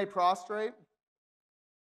 We lay prostrate.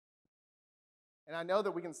 And I know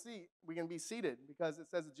that we can be seated because it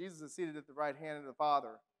says that Jesus is seated at the right hand of the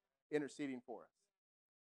Father, interceding for us.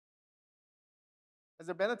 Has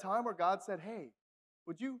there been a time where God said, hey,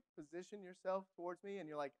 would you position yourself towards me? And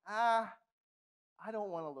you're like, I don't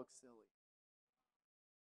want to look silly.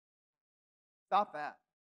 Stop that.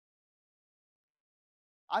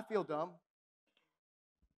 I feel dumb.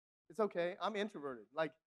 It's okay. I'm introverted.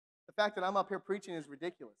 Like, the fact that I'm up here preaching is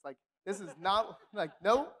ridiculous. Like, this is not, like,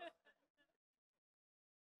 nope.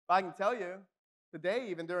 But I can tell you, today,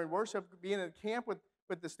 even during worship, being at camp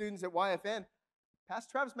with the students at YFN,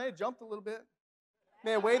 Pastor Travis may have jumped a little bit.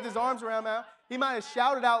 May have waved his arms around now. He might have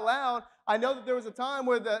shouted out loud. I know that there was a time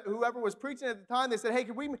where whoever was preaching at the time, they said, hey,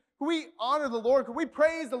 can we honor the Lord? Can we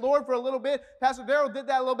praise the Lord for a little bit? Pastor Darrell did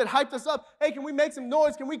that a little bit, hyped us up. Hey, can we make some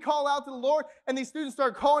noise? Can we call out to the Lord? And these students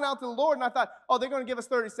started calling out to the Lord, and I thought, oh, they're going to give us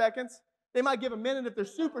 30 seconds. They might give a minute if they're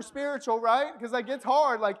super spiritual, right? Because, like, it's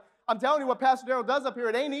hard. Like, I'm telling you what Pastor Darrell does up here,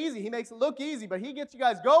 it ain't easy. He makes it look easy, but he gets you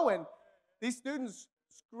guys going. These students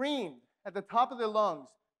screamed at the top of their lungs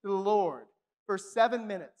to the Lord for 7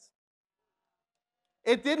 minutes.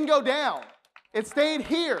 It didn't go down. It stayed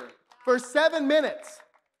here for 7 minutes.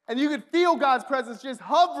 And you could feel God's presence just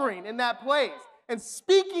hovering in that place and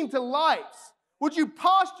speaking to lives. Would you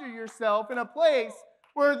posture yourself in a place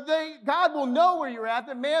where God will know where you're at,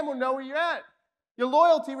 that man will know where you're at? Your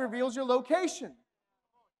loyalty reveals your location.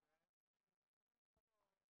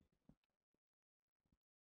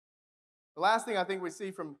 The last thing I think we see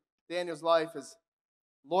from Daniel's life is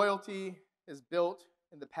loyalty is built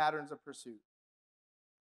in the patterns of pursuit.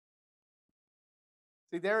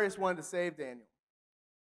 See, Darius wanted to save Daniel.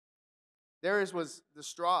 Darius was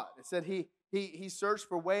distraught. It said he searched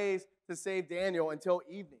for ways to save Daniel until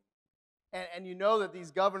evening. And you know that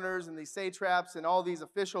these governors and these satraps and all these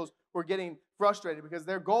officials were getting frustrated because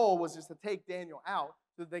their goal was just to take Daniel out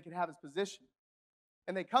so that they could have his position.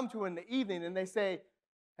 And they come to him in the evening and they say,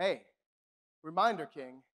 hey, reminder,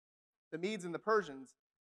 king, the Medes and the Persians,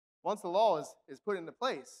 once the law is put into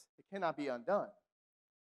place, it cannot be undone.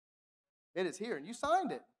 It is here. And you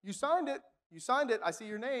signed it. You signed it. You signed it. I see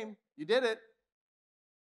your name. You did it.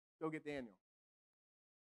 Go get Daniel.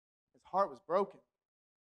 His heart was broken.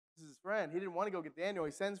 This is his friend. He didn't want to go get Daniel.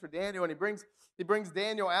 He sends for Daniel, and he brings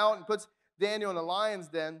Daniel out and puts Daniel in the lion's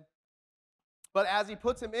den. But as he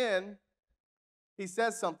puts him in, he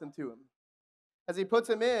says something to him. As he puts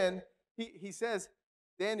him in, he says,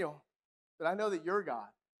 Daniel, but I know that your God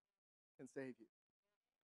can save you.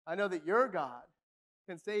 I know that your God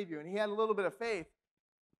can save you. And he had a little bit of faith,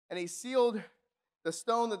 and he sealed the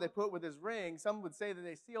stone that they put with his ring. Some would say that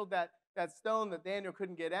they sealed that stone that Daniel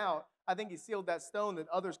couldn't get out. I think he sealed that stone that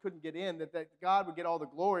others couldn't get in, that God would get all the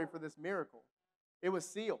glory for this miracle. It was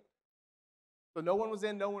sealed. So no one was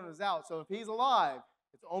in, no one was out. So if he's alive,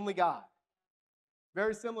 it's only God.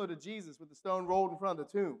 Very similar to Jesus with the stone rolled in front of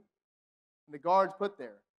the tomb and the guards put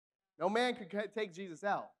there. No man could take Jesus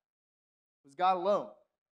out. It was God alone.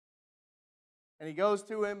 And he goes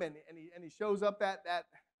to him, and he shows up that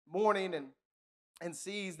morning and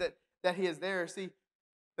sees that he is there. See,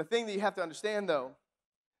 the thing that you have to understand, though,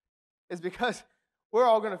 is because we're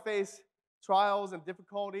all going to face trials and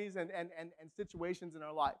difficulties and situations in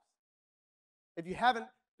our lives. If you haven't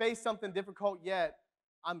faced something difficult yet,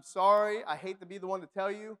 I'm sorry. I hate to be the one to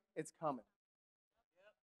tell you, it's coming.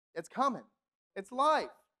 It's coming. It's life.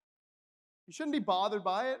 You shouldn't be bothered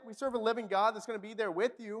by it. We serve a living God that's going to be there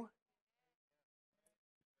with you.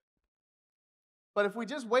 But if we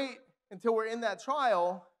just wait until we're in that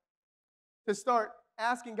trial to start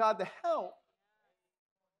asking God to help,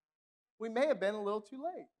 we may have been a little too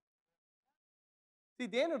late. See,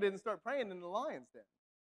 Daniel didn't start praying in the lion's den.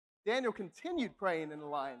 Daniel continued praying in the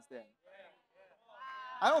lion's den.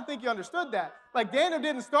 I don't think you understood that. Like, Daniel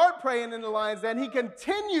didn't start praying in the lion's den. He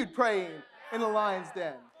continued praying in the lion's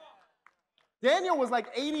den. Daniel was like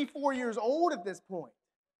 84 years old at this point.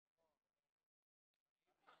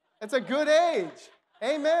 It's a good age.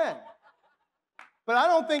 Amen. But I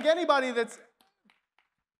don't think anybody that's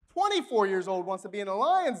 24 years old wants to be in a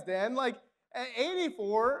lion's den. Like, at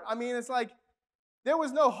 84, I mean, it's like there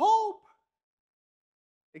was no hope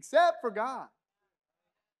except for God.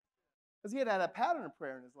 Because he had a pattern of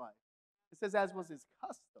prayer in his life. It says, as was his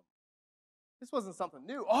custom. This wasn't something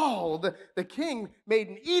new. Oh, the king made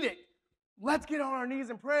an edict. Let's get on our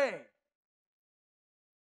knees and pray.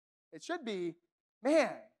 It should be,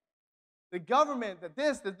 man, the government, that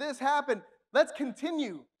this happened. Let's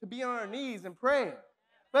continue to be on our knees and pray.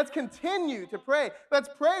 Let's continue to pray. Let's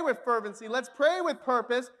pray with fervency. Let's pray with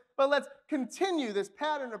purpose. But let's continue this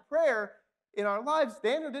pattern of prayer in our lives.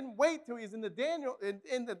 Daniel didn't wait till he's in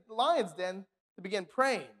the lion's den to begin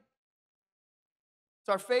praying.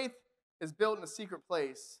 So our faith is built in a secret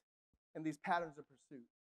place in these patterns of pursuit.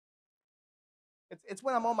 It's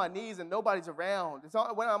when I'm on my knees and nobody's around.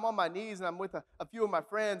 When I'm on my knees and I'm with a few of my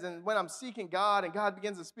friends, and when I'm seeking God and God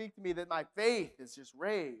begins to speak to me, that my faith is just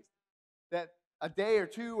raised. That a day or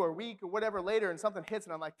two or a week or whatever later and something hits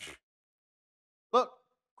and I'm like, look,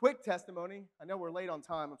 quick testimony. I know we're late on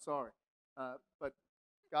time. I'm sorry. But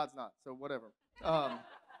God's not, so whatever.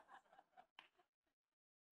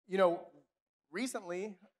 You know,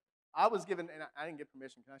 recently I was given, and I didn't get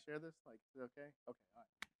permission. Can I share this? Like, is it okay? Okay, all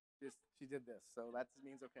right. She did this, so that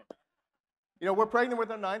means okay. You know, we're pregnant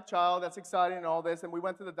with our 9th child. That's exciting and all this. And we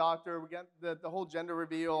went to the doctor. We got the whole gender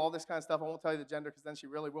reveal, all this kind of stuff. I won't tell you the gender because then she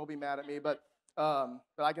really will be mad at me. But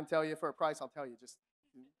I can tell you for a price, I'll tell you. Just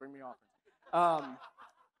bring me offers.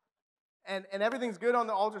 And everything's good on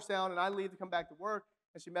the ultrasound. And I leave to come back to work.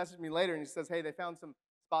 And she messaged me later and she says, hey, they found some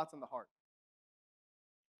spots on the heart.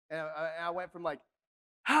 And I went from like,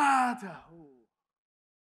 to, ooh.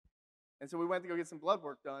 And so we went to go get some blood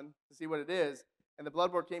work done to see what it is. And the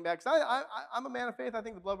blood work came back. Because I'm a man of faith. I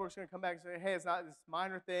think the blood work's going to come back and say, hey, it's not this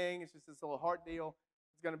minor thing. It's just this little heart deal.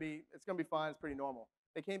 It's going to be fine. It's pretty normal.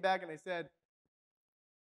 They came back and they said,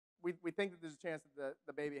 we think that there's a chance that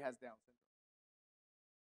the baby has Down syndrome.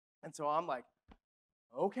 And so I'm like,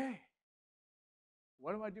 okay,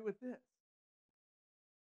 what do I do with this?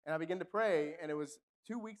 And I began to pray. And it was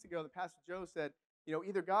 2 weeks ago that Pastor Joe said, you know,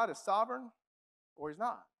 either God is sovereign or he's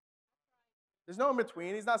not. There's no in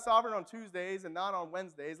between. He's not sovereign on Tuesdays and not on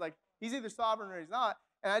Wednesdays. Like, he's either sovereign or he's not.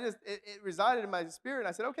 And it resided in my spirit. And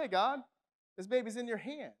I said, okay, God, this baby's in your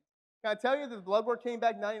hands. Can I tell you that the blood work came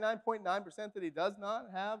back 99.9% that he does not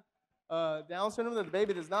have Down syndrome, that the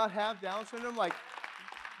baby does not have Down syndrome? Like,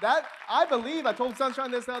 that, I believe, I told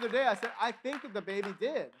Sunshine this the other day. I said, I think that the baby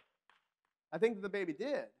did. I think that the baby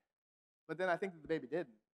did. But then I think that the baby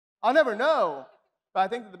didn't. I'll never know, but I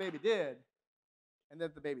think that the baby did. And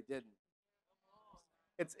that the baby didn't.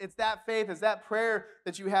 It's that faith, it's that prayer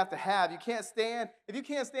that you have to have. You can't stand, if you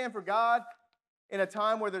can't stand for God in a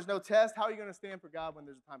time where there's no test, how are you going to stand for God when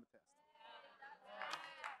there's a time of test?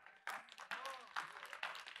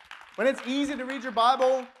 When it's easy to read your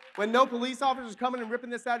Bible, when no police officers coming and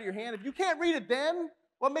ripping this out of your hand, if you can't read it then,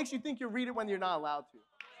 what makes you think you'll read it when you're not allowed to?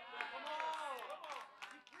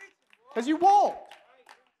 Because you won't.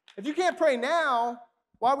 If you can't pray now,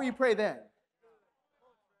 why will you pray then?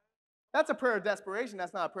 That's a prayer of desperation.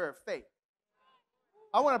 That's not a prayer of faith.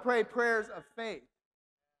 I want to pray prayers of faith.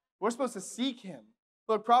 We're supposed to seek him.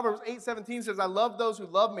 Look, Proverbs 8:17 says, I love those who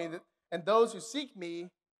love me, and those who seek me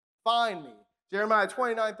find me. Jeremiah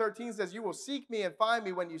 29:13 says, you will seek me and find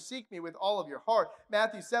me when you seek me with all of your heart.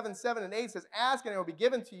 Matthew 7:7 and 8 says, ask and it will be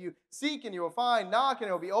given to you. Seek and you will find. Knock and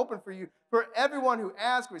it will be open for you. For everyone who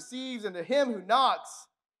asks receives, and to him who knocks,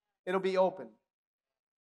 it'll be open.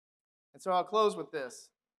 And so I'll close with this.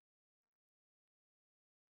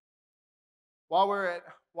 While we're at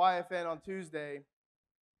YFN on Tuesday,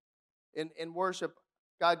 in worship,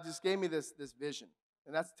 God just gave me this vision.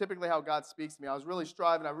 And that's typically how God speaks to me. I was really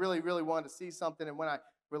striving. I really, really wanted to see something. And when I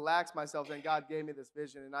relaxed myself, then God gave me this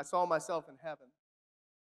vision. And I saw myself in heaven.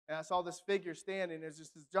 And I saw this figure standing. There's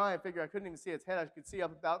just this giant figure. I couldn't even see its head. I could see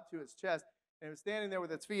up about to its chest. And it was standing there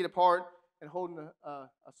with its feet apart and holding a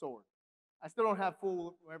sword. I still don't have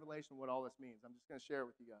full revelation of what all this means. I'm just going to share it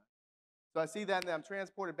with you guys. So I see that, and then I'm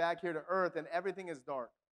transported back here to earth, and everything is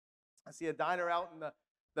dark. I see a diner out in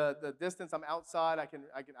the distance. I'm outside.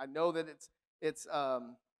 I know that it's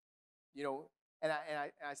you know, and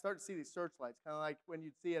I start to see these searchlights, kind of like when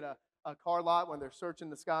you'd see at a car lot when they're searching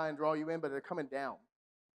the sky and draw you in, but they're coming down.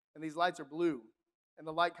 And these lights are blue, and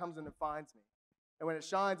the light comes in and finds me. And when it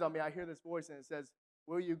shines on me, I hear this voice, and it says,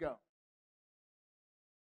 will you go?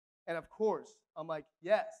 And of course, I'm like,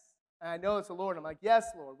 yes. And I know it's the Lord. I'm like, yes,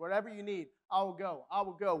 Lord, whatever you need, I will go. I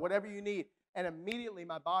will go, whatever you need. And immediately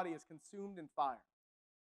my body is consumed in fire.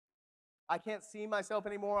 I can't see myself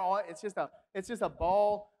anymore. It's just a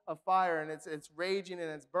ball of fire, and it's raging and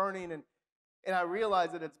it's burning. And I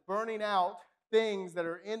realize that it's burning out things that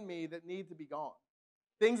are in me that need to be gone.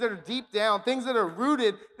 Things that are deep down, things that are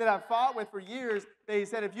rooted, that I've fought with for years. They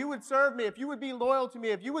said, if you would serve me, if you would be loyal to me,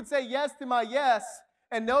 if you would say yes to my yes,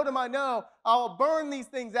 and no to my no, I will burn these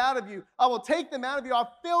things out of you. I will take them out of you.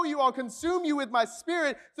 I'll fill you. I'll consume you with my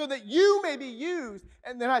spirit so that you may be used.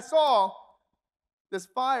 And then I saw this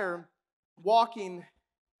fire walking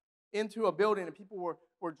into a building, and people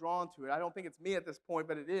were drawn to it. I don't think it's me at this point,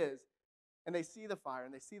 but it is. And they see the fire,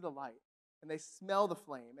 and they see the light, and they smell the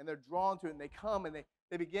flame, and they're drawn to it, and they come, and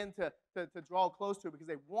they begin to draw close to it because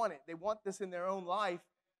they want it. They want this in their own life.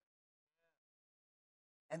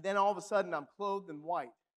 And then all of a sudden, I'm clothed in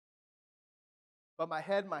white. But my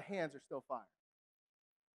head and my hands are still fire.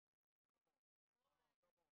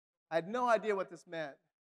 I had no idea what this meant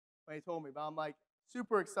when he told me, but I'm like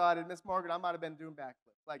super excited. Miss Margaret, I might have been doing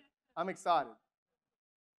backflips. Like, I'm excited.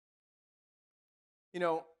 You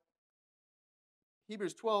know,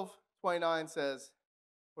 Hebrews 12:29 says,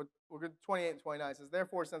 28 and 29 says,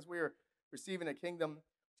 therefore, since we are receiving a kingdom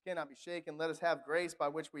which cannot be shaken, let us have grace by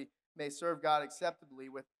which we may serve God acceptably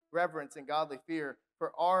with reverence and godly fear,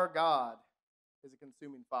 for our God is a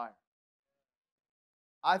consuming fire.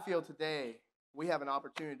 I feel today we have an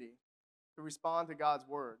opportunity to respond to God's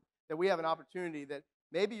word, that we have an opportunity that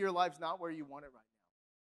maybe your life's not where you want it right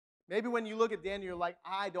now. Maybe when you look at Daniel, you're like,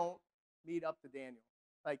 I don't meet up to Daniel.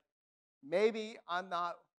 Like, maybe I'm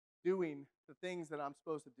not doing the things that I'm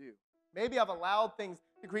supposed to do. Maybe I've allowed things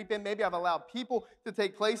to creep in. Maybe I've allowed people to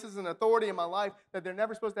take places in authority in my life that they're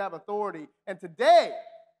never supposed to have authority. And today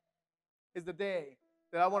is the day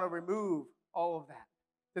that I want to remove all of that.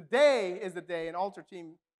 Today is the day, and altar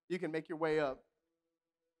team, you can make your way up.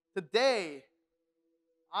 Today,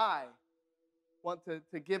 I want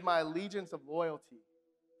to give my allegiance of loyalty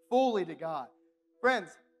fully to God. Friends,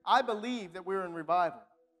 I believe that we're in revival.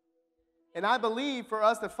 And I believe for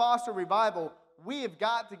us to foster revival, we have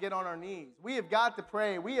got to get on our knees. We have got to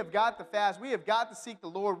pray. We have got to fast. We have got to seek the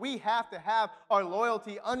Lord. We have to have our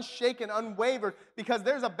loyalty unshaken, unwavered, because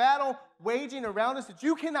there's a battle waging around us that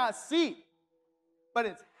you cannot see, but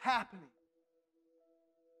it's happening.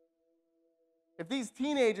 If these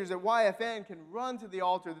teenagers at YFN can run to the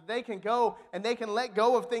altar, that they can go and they can let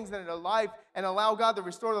go of things in their life and allow God to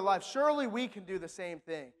restore their life, surely we can do the same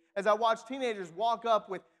thing. As I watch teenagers walk up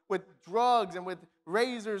with drugs and with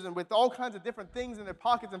razors and with all kinds of different things in their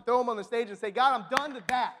pockets and throw them on the stage and say, God, I'm done to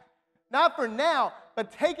that. Not for now,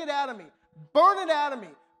 but take it out of me. Burn it out of me.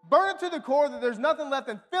 Burn it to the core that there's nothing left,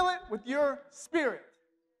 and fill it with your spirit.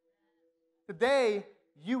 Today,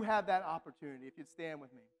 you have that opportunity if you'd stand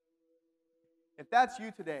with me. If that's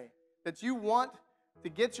you today, that you want to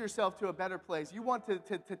get yourself to a better place, you want to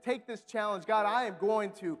take this challenge, God, I am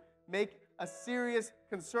going to make a serious,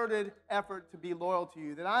 concerted effort to be loyal to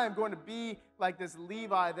you, that I am going to be like this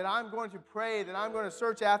Levi, that I'm going to pray, that I'm going to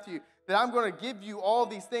search after you, that I'm going to give you all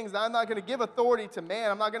these things, that I'm not going to give authority to man,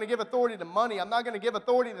 I'm not going to give authority to money, I'm not going to give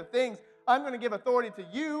authority to things, I'm going to give authority to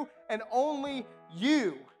you and only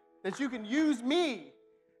you, that you can use me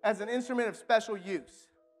as an instrument of special use.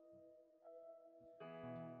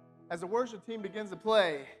 As the worship team begins to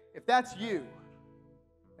play, if that's you,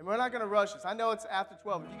 and we're not going to rush this. I know it's after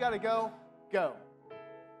 12. If you got to go, go.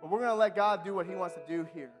 But we're going to let God do what he wants to do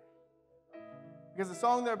here. Because the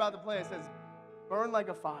song they're about to play, it says, burn like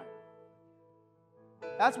a fire.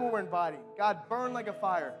 That's what we're inviting. God, burn like a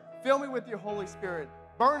fire. Fill me with your Holy Spirit.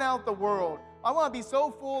 Burn out the world. I want to be so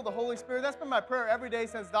full of the Holy Spirit. That's been my prayer every day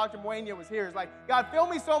since Dr. Muenya was here. It's like, God, fill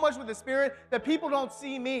me so much with the Spirit that people don't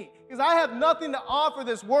see me. Because I have nothing to offer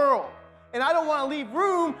this world. And I don't want to leave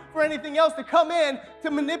room for anything else to come in to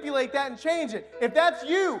manipulate that and change it. If that's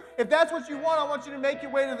you, if that's what you want, I want you to make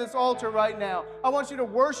your way to this altar right now. I want you to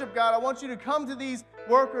worship God. I want you to come to these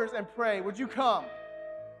workers and pray. Would you come?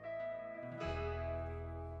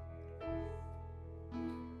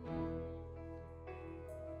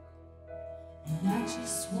 And I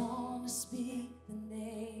just want to speak the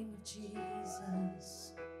name of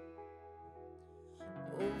Jesus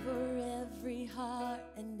over every heart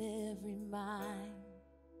and every mind,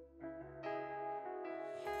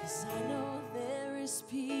 'cause I know there is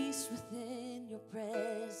peace within your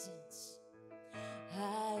presence.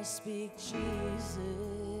 I speak Jesus,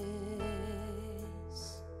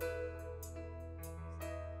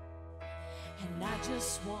 and I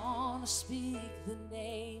just want to speak the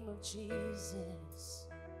name of Jesus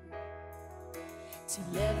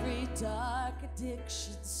till every dark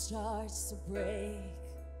addiction starts to break,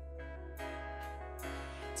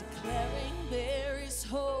 declaring there is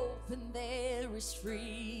hope and there is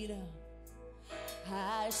freedom.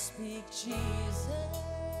 I speak Jesus.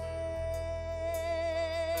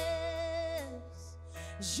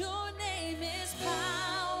 Your name is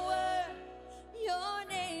power. Your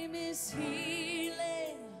name is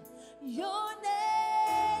healing. Your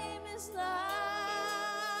name is life.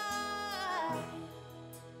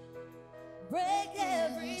 Break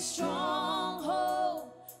every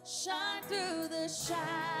stronghold. Shine through the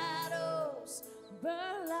shadows.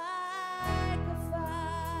 Burn like a fire.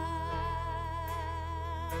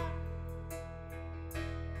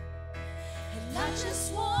 And I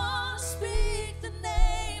just want to speak the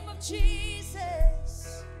name of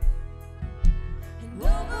Jesus, and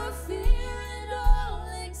over fear and all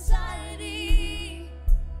anxiety,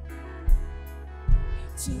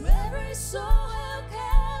 to every soul held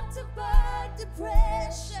captive by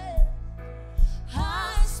depression,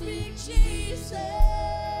 I speak Jesus.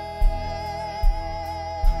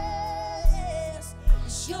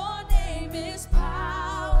 Your name is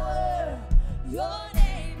power. Your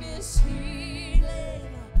name is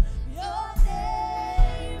healing. Your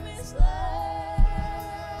name is life.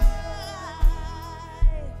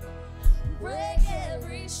 Break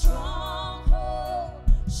every stronghold.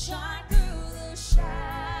 Shine through the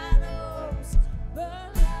shadows.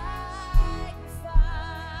 Burn like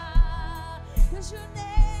fire. 'Cause your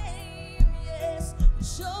name, yes,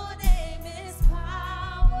 your name is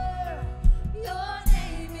power. Your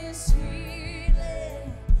name is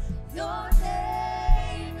healing. Your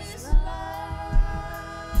name is life.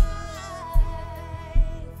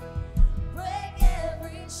 Break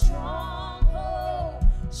every stronghold.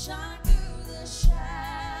 Shine through the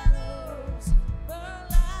shadows. Burn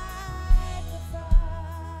like a fire.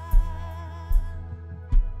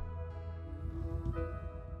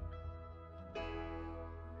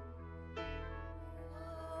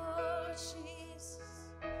 Oh, Jesus.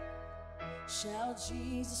 Shout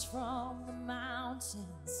Jesus from the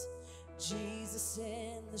mountains, Jesus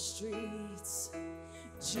in the streets,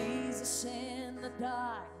 Jesus in the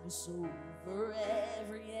darkness over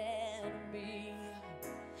every enemy.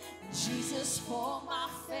 Jesus for my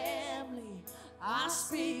family, I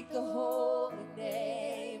speak the holy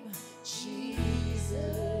name, Jesus.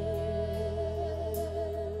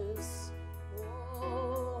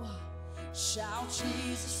 Oh, shout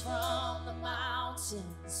Jesus from the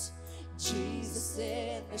mountains, Jesus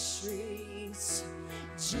in the streets,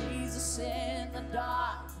 Jesus in the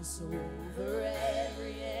darkness over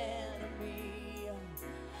every enemy.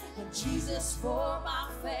 And Jesus for my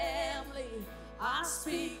family, I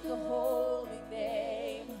speak the holy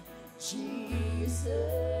name, Jesus.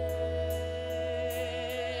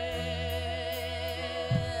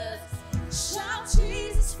 Shout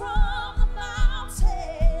Jesus from the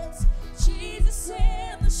mountains, Jesus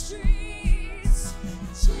in the streets,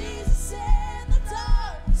 Jesus in the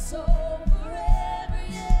darkness over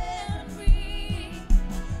every enemy.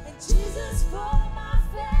 And Jesus for my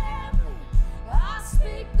family, I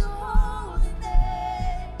speak the holy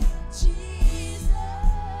name, Jesus.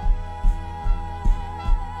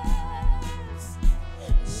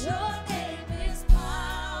 Your name is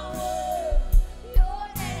power. Your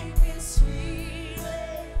name is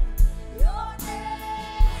healing. Your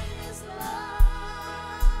name is life.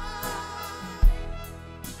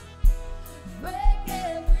 Break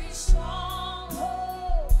every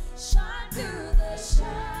stronghold. Shine through the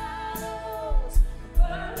shadows.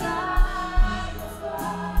 Burn like a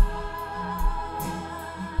fire.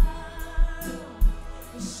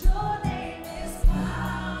 'Cause your name is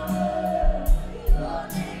power. Your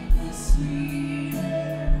name is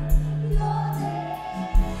healing. Your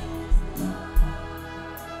name is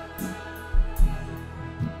life.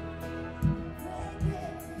 Break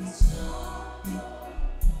every stronghold.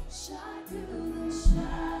 Shine through the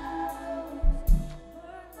shadows.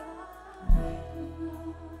 Burn like a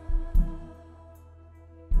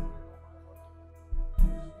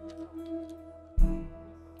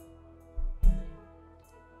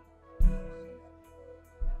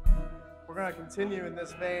We're going to continue in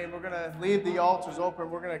this vein. We're going to leave the altars open.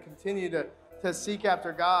 We're going to continue to seek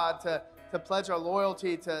after God, to pledge our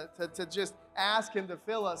loyalty, to just ask Him to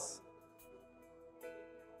fill us.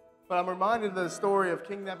 But I'm reminded of the story of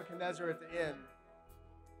King Nebuchadnezzar at the end.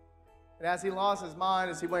 And as he lost his mind,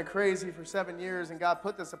 as he went crazy for 7 years, and God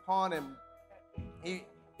put this upon him, he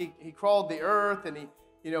crawled the earth, and he,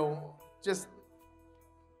 just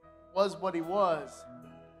was what he was.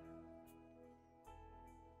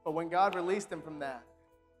 But when God released him from that,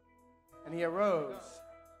 and he arose,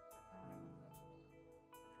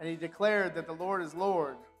 and he declared that the Lord is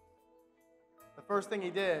Lord, the first thing he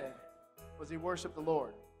did was he worshiped the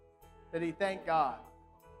Lord, that he thanked God.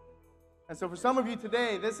 And so for some of you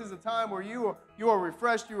today, this is a time where you are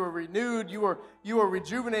refreshed, you are renewed, you are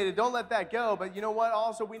rejuvenated. Don't let that go. But you know what?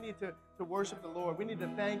 Also, we need to worship the Lord. We need to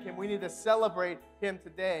thank Him. We need to celebrate Him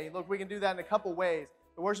today. Look, we can do that in a couple ways.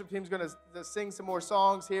 The worship team's going to sing some more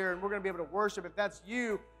songs here, and we're going to be able to worship. If that's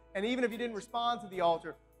you, and even if you didn't respond to the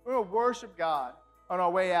altar, we're going to worship God on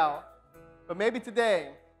our way out. But maybe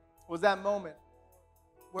today was that moment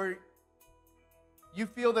where you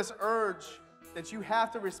feel this urge that you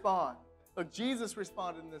have to respond. Look, Jesus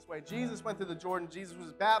responded in this way. Jesus went to the Jordan. Jesus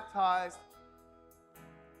was baptized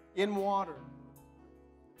in water.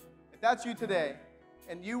 If that's you today,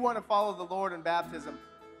 and you want to follow the Lord in baptism,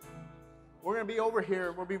 we're going to be over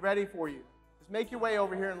here. We'll be ready for you. Just make your way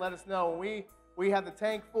over here and let us know. We have the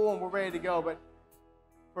tank full and we're ready to go. But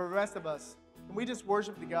for the rest of us, can we just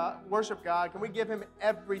worship God? Can we give Him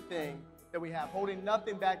everything that we have, holding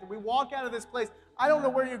nothing back? That we walk out of this place. I don't know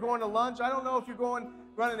where you're going to lunch. I don't know if you're going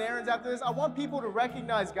running errands after this. I want people to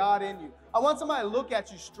recognize God in you. I want somebody to look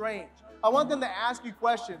at you strange. I want them to ask you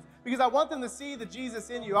questions because I want them to see the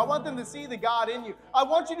Jesus in you. I want them to see the God in you. I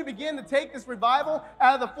want you to begin to take this revival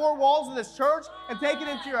out of the four walls of this church and take it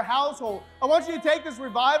into your household. I want you to take this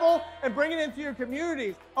revival and bring it into your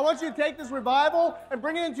communities. I want you to take this revival and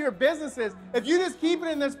bring it into your businesses. If you just keep it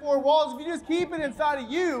in these four walls, if you just keep it inside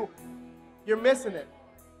of you, you're missing it.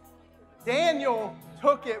 Daniel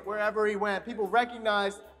took it wherever he went. People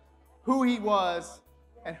recognized who he was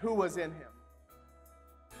and who was in him.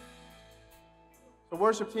 The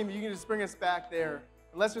worship team, you can just bring us back there.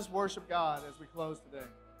 And let's just worship God as we close today.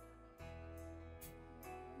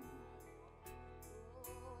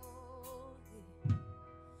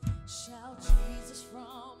 Shout Jesus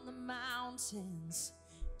from the mountains,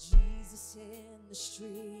 Jesus in the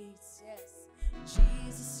streets, yes,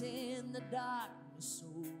 Jesus in the darkness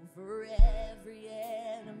over every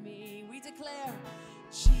enemy. We declare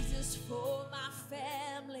Jesus for my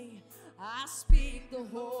family. I speak the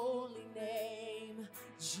holy name,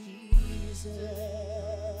 Jesus.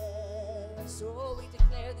 Oh, we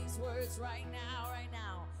declare these words right now, right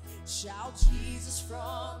now. Shout Jesus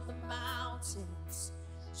from the mountains,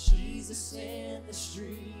 Jesus in the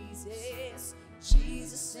streets, yes,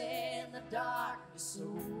 Jesus in the darkness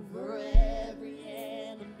over every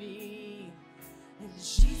enemy. And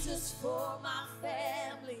Jesus for my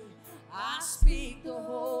family, I speak the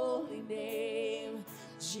holy name,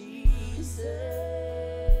 Jesus.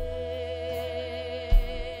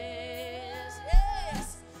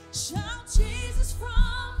 Yes. Shout Jesus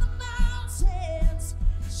from the mountains,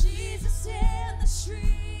 Jesus in the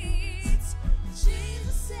streets,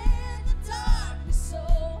 Jesus in the darkness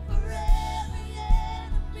over every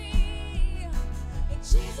enemy. And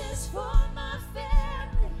Jesus for my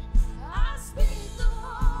family, I speak the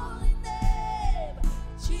holy name,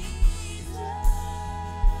 Jesus.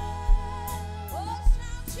 Oh,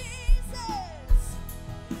 shout Jesus.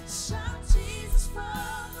 Shout Jesus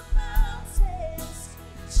from the mountains,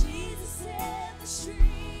 Jesus in the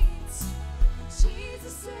streets,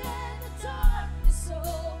 Jesus in the darkness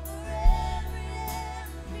over every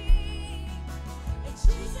enemy. And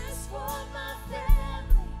Jesus for my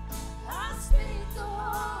family, I speak the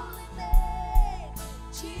holy name,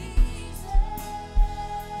 Jesus.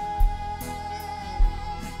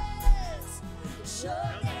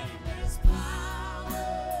 Your name is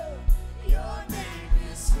power, your name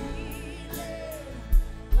is healing,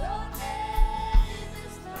 your name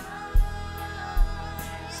is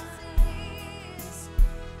life. Yes, it is.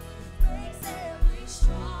 Breaks every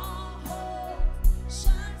stronghold,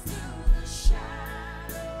 shines through the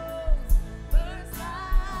shadows, burns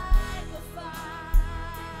like a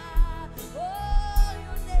fire. Oh,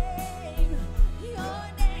 your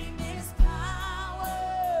name is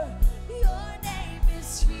power, your name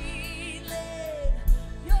is healing,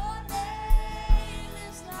 your name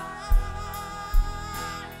is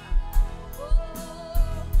life.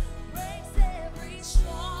 Oh, breaks every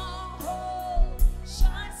stronghold,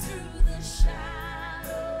 shines through the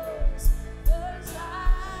shadows, burns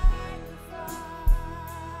like a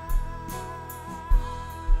fire,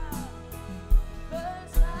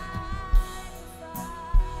 burns like a fire.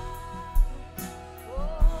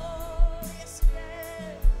 Oh, yes,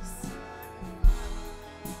 yes.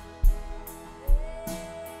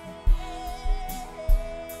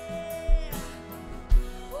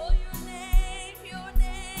 Oh, your name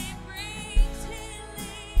brings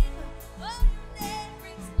healing. Oh, your name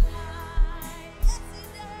brings life. Yes, it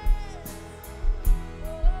does.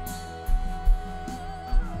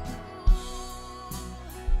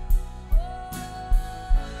 Oh,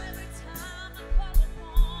 every time I call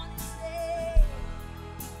upon His name.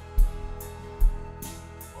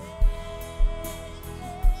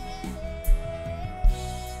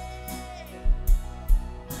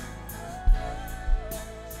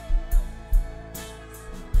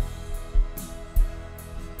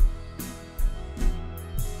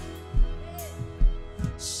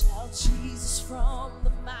 Shout Jesus from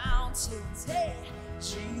the mountains, hey,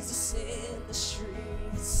 Jesus in the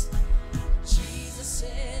streets, Jesus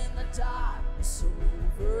in the darkness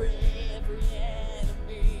over every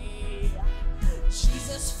enemy.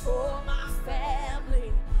 Jesus for my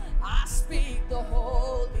family, I speak the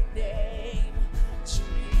holy name,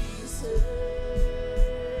 Jesus.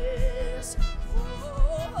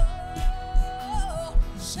 Oh,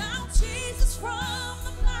 shout Jesus from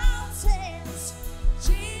the mountains,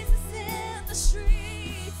 Jesus in the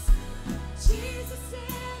streets, Jesus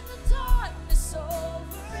in the darkness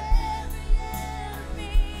over every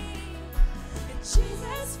enemy. And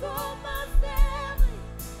Jesus for my family,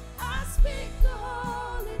 I speak the holy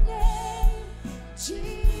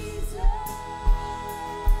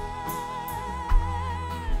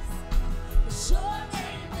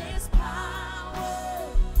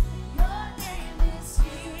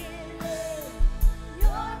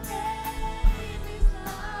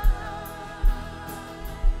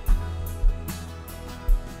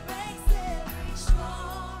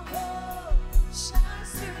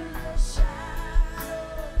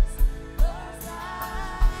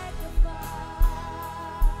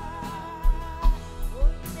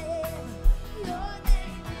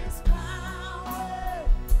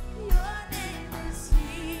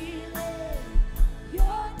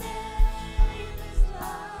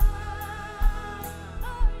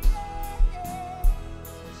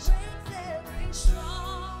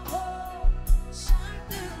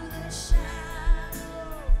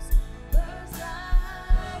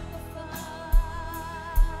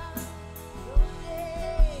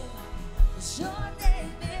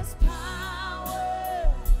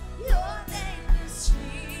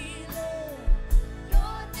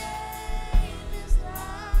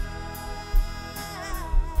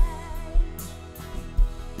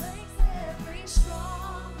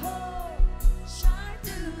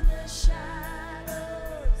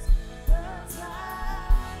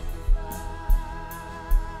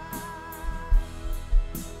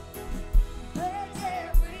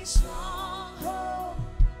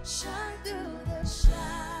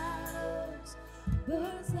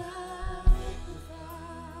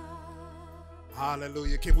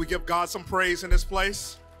Hallelujah. Can we give God some praise in this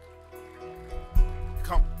place?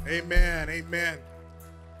 Come. Amen. Amen.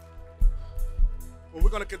 Well, we're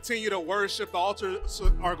going to continue to worship. The altars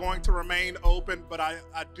are going to remain open, but I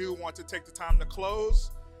do want to take the time to close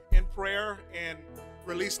in prayer and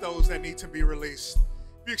release those that need to be released.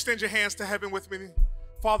 If you extend your hands to heaven with me,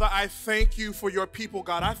 Father, I thank you for your people,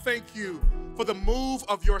 God. I thank you for the move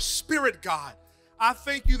of your Spirit, God. I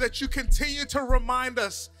thank you that you continue to remind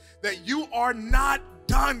us that you are not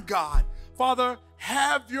done, God. Father,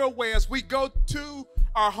 have your way as we go to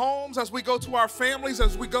our homes, as we go to our families,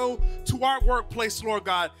 as we go to our workplace, Lord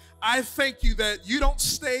God. I thank you that you don't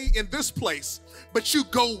stay in this place, but you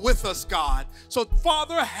go with us, God. So,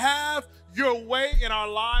 Father, have your way in our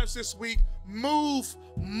lives this week. Move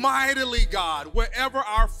mightily, God, wherever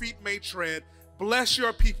our feet may tread. Bless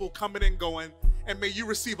your people coming and going, and may you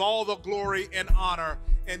receive all the glory and honor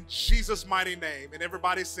in Jesus' mighty name. And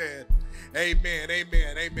everybody said, amen,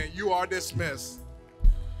 amen, amen. You are dismissed.